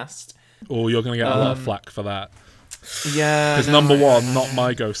all-women cast. Oh, you're going to get a lot of flack for that. Yeah. Because number one, not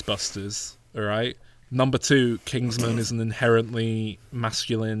my Ghostbusters, all right? Number two, Kingsman is an inherently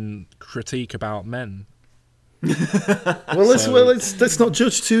masculine critique about men. Well, let's not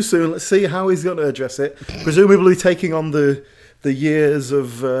judge too soon. Let's see how he's going to address it. Presumably taking on the years of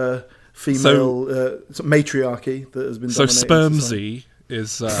female matriarchy that has been So dominating society. Spermsy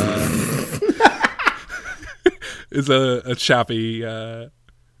is a shabby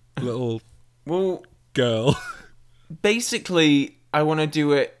little Well, girl. basically, I want to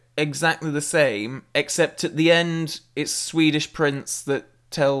do it exactly the same, except at the end, it's Swedish Prince that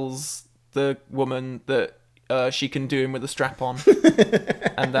tells the woman that she can do him with a strap on,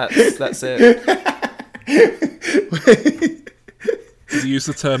 and that's it. Do you use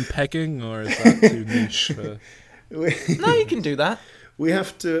the term pegging, or is that too niche for... No, you can do that. We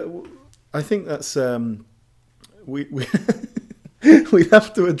have to. I think that's we we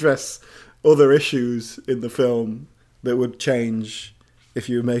have to address other issues in the film that would change if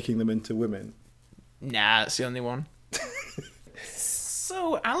you were making them into women? Nah, that's the only one.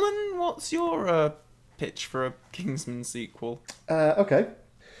 So, Alan, what's your pitch for a Kingsman sequel? Okay.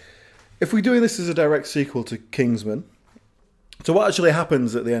 If we're doing this as a direct sequel to Kingsman, so what actually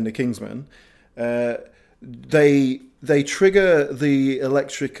happens at the end of Kingsman? They trigger the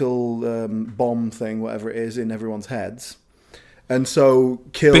electrical bomb thing, whatever it is, in everyone's heads, and so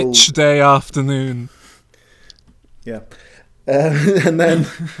kill. Bitch Day Afternoon. Yeah, and then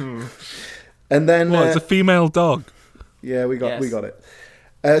What? It's a female dog. Yeah, we got Yes.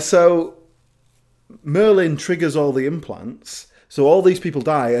 it. So Merlin triggers all the implants. So all these people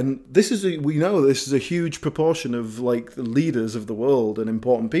die, and we know this is a huge proportion of like the leaders of the world and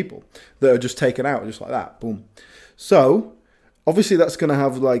important people that are just taken out just like that. Boom. So obviously that's going to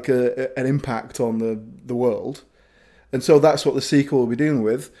have like an impact on the world, and so that's what the sequel will be dealing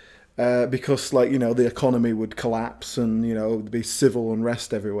with, because like the economy would collapse and there'd be civil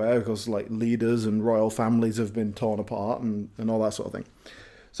unrest everywhere because like leaders and royal families have been torn apart and all that sort of thing.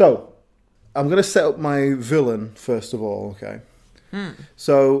 So I'm going to set up my villain first of all, okay?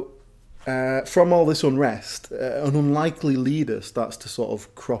 So, from all this unrest, an unlikely leader starts to sort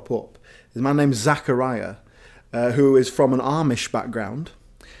of crop up. There's a man named Zachariah, who is from an Amish background,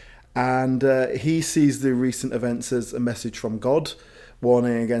 and he sees the recent events as a message from God,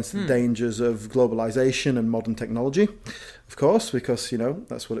 warning against the dangers of globalization and modern technology, of course, because,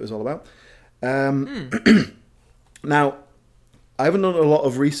 that's what it was all about. Now, I haven't done a lot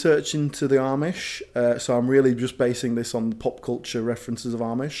of research into the Amish, so I'm really just basing this on pop culture references of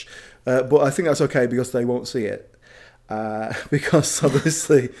Amish. But I think that's okay because they won't see it. Because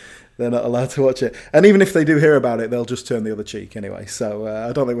obviously they're not allowed to watch it. And even if they do hear about it, they'll just turn the other cheek anyway. So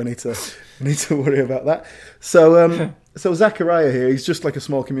I don't think we need to worry about that. So so Zachariah here, he's just like a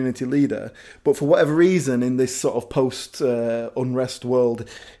small community leader. But for whatever reason, in this sort of post-unrest world,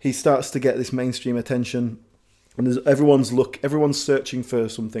 he starts to get this mainstream attention. And everyone's searching for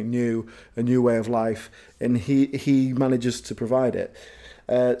something new, a new way of life, and he manages to provide it.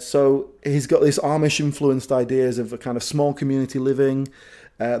 So he's got this Amish-influenced ideas of a kind of small community living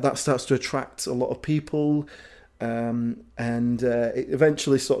that starts to attract a lot of people, and it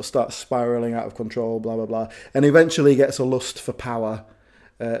eventually sort of starts spiraling out of control, blah, blah, blah. And eventually gets a lust for power,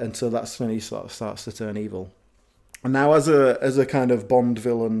 and so that's when he sort of starts to turn evil. And now as a kind of Bond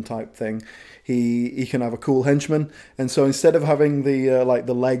villain type thing, he can have a cool henchman, and so instead of having the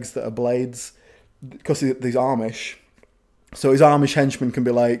legs that are blades, because he's Amish, so his Amish henchman can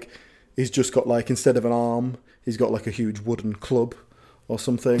be like, he's just got like, instead of an arm, he's got like a huge wooden club or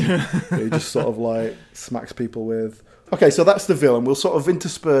something that he just sort of like smacks people with. Okay, so that's the villain. We'll sort of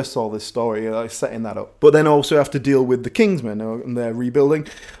intersperse all this story, setting that up, but then also have to deal with the Kingsmen and their rebuilding.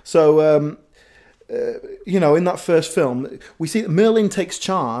 So in that first film, we see that Merlin takes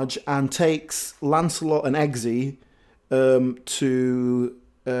charge and takes Lancelot and Eggsy to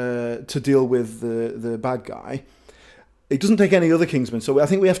deal with the bad guy. It doesn't take any other Kingsmen, so I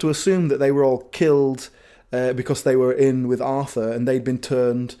think we have to assume that they were all killed because they were in with Arthur and they'd been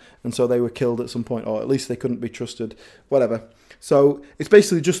turned, and so they were killed at some point, or at least they couldn't be trusted, whatever. So it's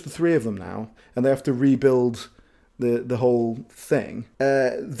basically just the three of them now, and they have to rebuild the whole thing.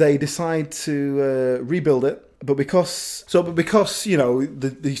 They decide to rebuild it, but because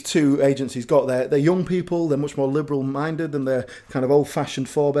these two agencies they're young people, they're much more liberal minded than their kind of old fashioned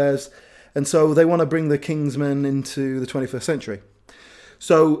forebears, and so they want to bring the Kingsmen into the 21st century.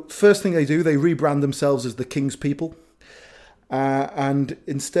 So first thing they do, they rebrand themselves as the King's People, and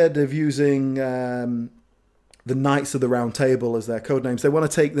instead of using the Knights of the Round Table as their code names, they want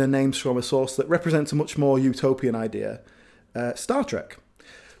to take their names from a source that represents a much more utopian idea, Star Trek.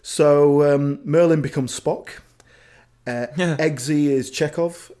 So Merlin becomes Spock, Eggsy is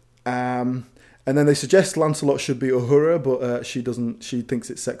Chekhov, and then they suggest Lancelot should be Uhura, but she doesn't. She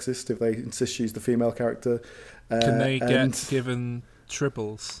thinks it's sexist if they insist she's the female character. Can they get given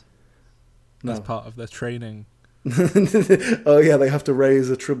tribbles No. as part of their training? Oh yeah, they have to raise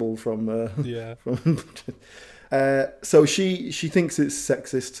a tribble from. Yeah. So she thinks it's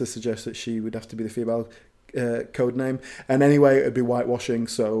sexist to suggest that she would have to be the female code name, and anyway it'd be whitewashing,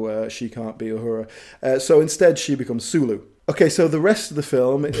 so she can't be Uhura. So instead she becomes Sulu. Okay, so the rest of the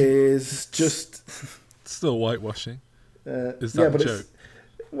film is just Still whitewashing. Is yeah, that but a joke?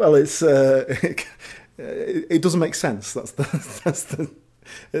 it doesn't make sense. That's the.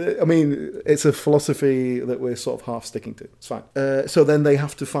 I mean, it's a philosophy that we're sort of half sticking to. It's fine. So then they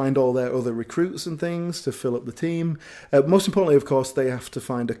have to find all their other recruits and things to fill up the team. Most importantly, of course, they have to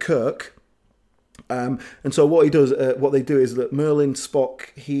find a Kirk. And so what they do is that Merlin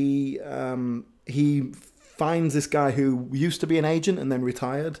Spock, he finds this guy who used to be an agent and then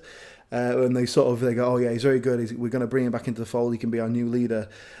retired. And they go, oh yeah, he's very good. We're going to bring him back into the fold. He can be our new leader,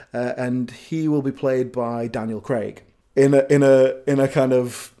 and he will be played by Daniel Craig in a kind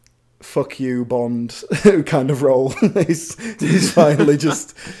of fuck you Bond kind of role. he's finally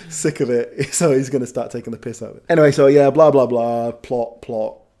just sick of it, so he's going to start taking the piss out of it. Anyway, so yeah, blah blah blah,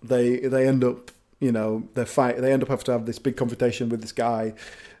 plot. They end up, they end up having to have this big confrontation with this guy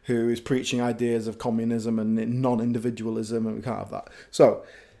who is preaching ideas of communism and non-individualism, and we can't have that. So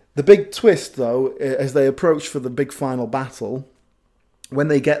the big twist, though, as they approach for the big final battle, when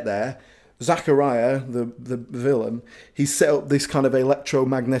they get there, Zachariah, the villain, he's set up this kind of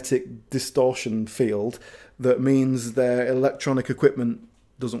electromagnetic distortion field that means their electronic equipment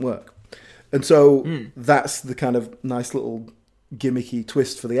doesn't work. And so that's the kind of nice little gimmicky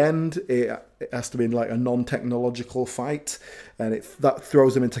twist for the end. It has to be like a non-technological fight, and that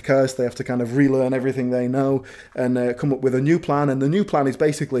throws them into chaos. They have to kind of relearn everything they know and come up with a new plan. And the new plan is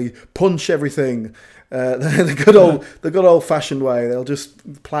basically punch everything, the good old-fashioned way. They'll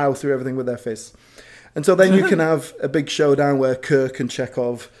just plow through everything with their fists. And so then you can have a big showdown where Kirk and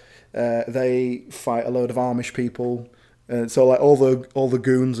Chekhov they fight a load of Amish people. So like all the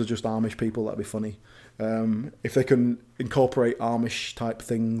goons are just Amish people. That'd be funny. If they can incorporate Amish type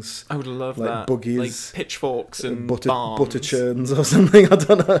things, I would love like that. Buggies, like pitchforks and butter barns. churns or something. I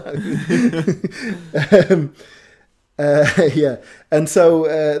don't know. Yeah, and so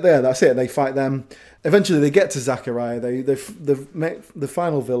there, that's it. They fight them. Eventually, they get to Zachariah. The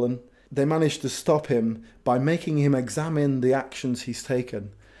final villain. They manage to stop him by making him examine the actions he's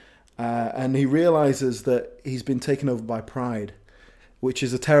taken, and he realizes that he's been taken over by pride, which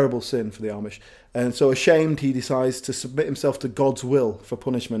is a terrible sin for the Amish. And so ashamed, he decides to submit himself to God's will for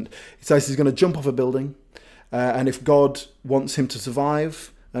punishment. He decides he's going to jump off a building, and if God wants him to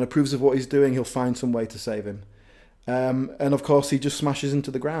survive and approves of what he's doing, he'll find some way to save him. And of course, he just smashes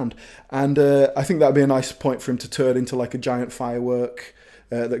into the ground. And I think that'd be a nice point for him to turn into like a giant firework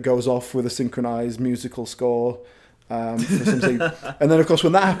that goes off with a synchronized musical score. For something. And then, of course,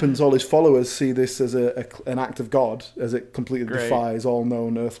 when that happens, all his followers see this as an act of God, as it completely defies all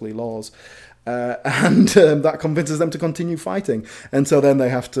known earthly laws. And that convinces them to continue fighting. And so then they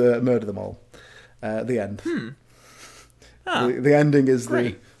have to murder them all. The end. The ending is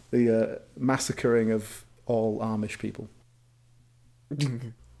the massacring of all Amish people.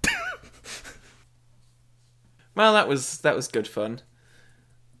 Well, that was good fun.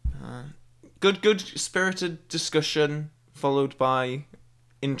 Good spirited discussion, followed by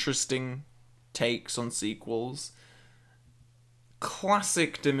interesting takes on sequels.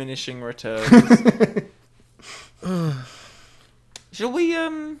 Classic diminishing returns. Shall we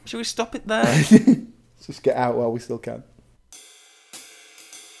stop it there? Let's just get out while we still can.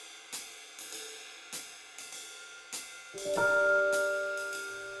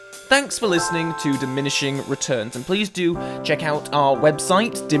 Thanks for listening to Diminishing Returns, and please do check out our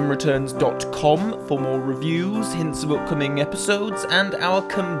website, dimreturns.com, for more reviews, hints of upcoming episodes, and our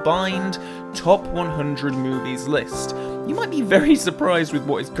combined top 100 movies list. You might be very surprised with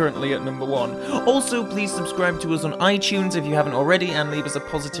what is currently at number 1. Also, please subscribe to us on iTunes if you haven't already, and leave us a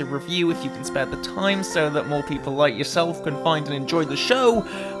positive review if you can spare the time, so that more people like yourself can find and enjoy the show.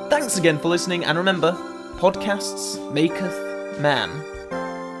 Thanks again for listening, and remember, podcasts maketh man.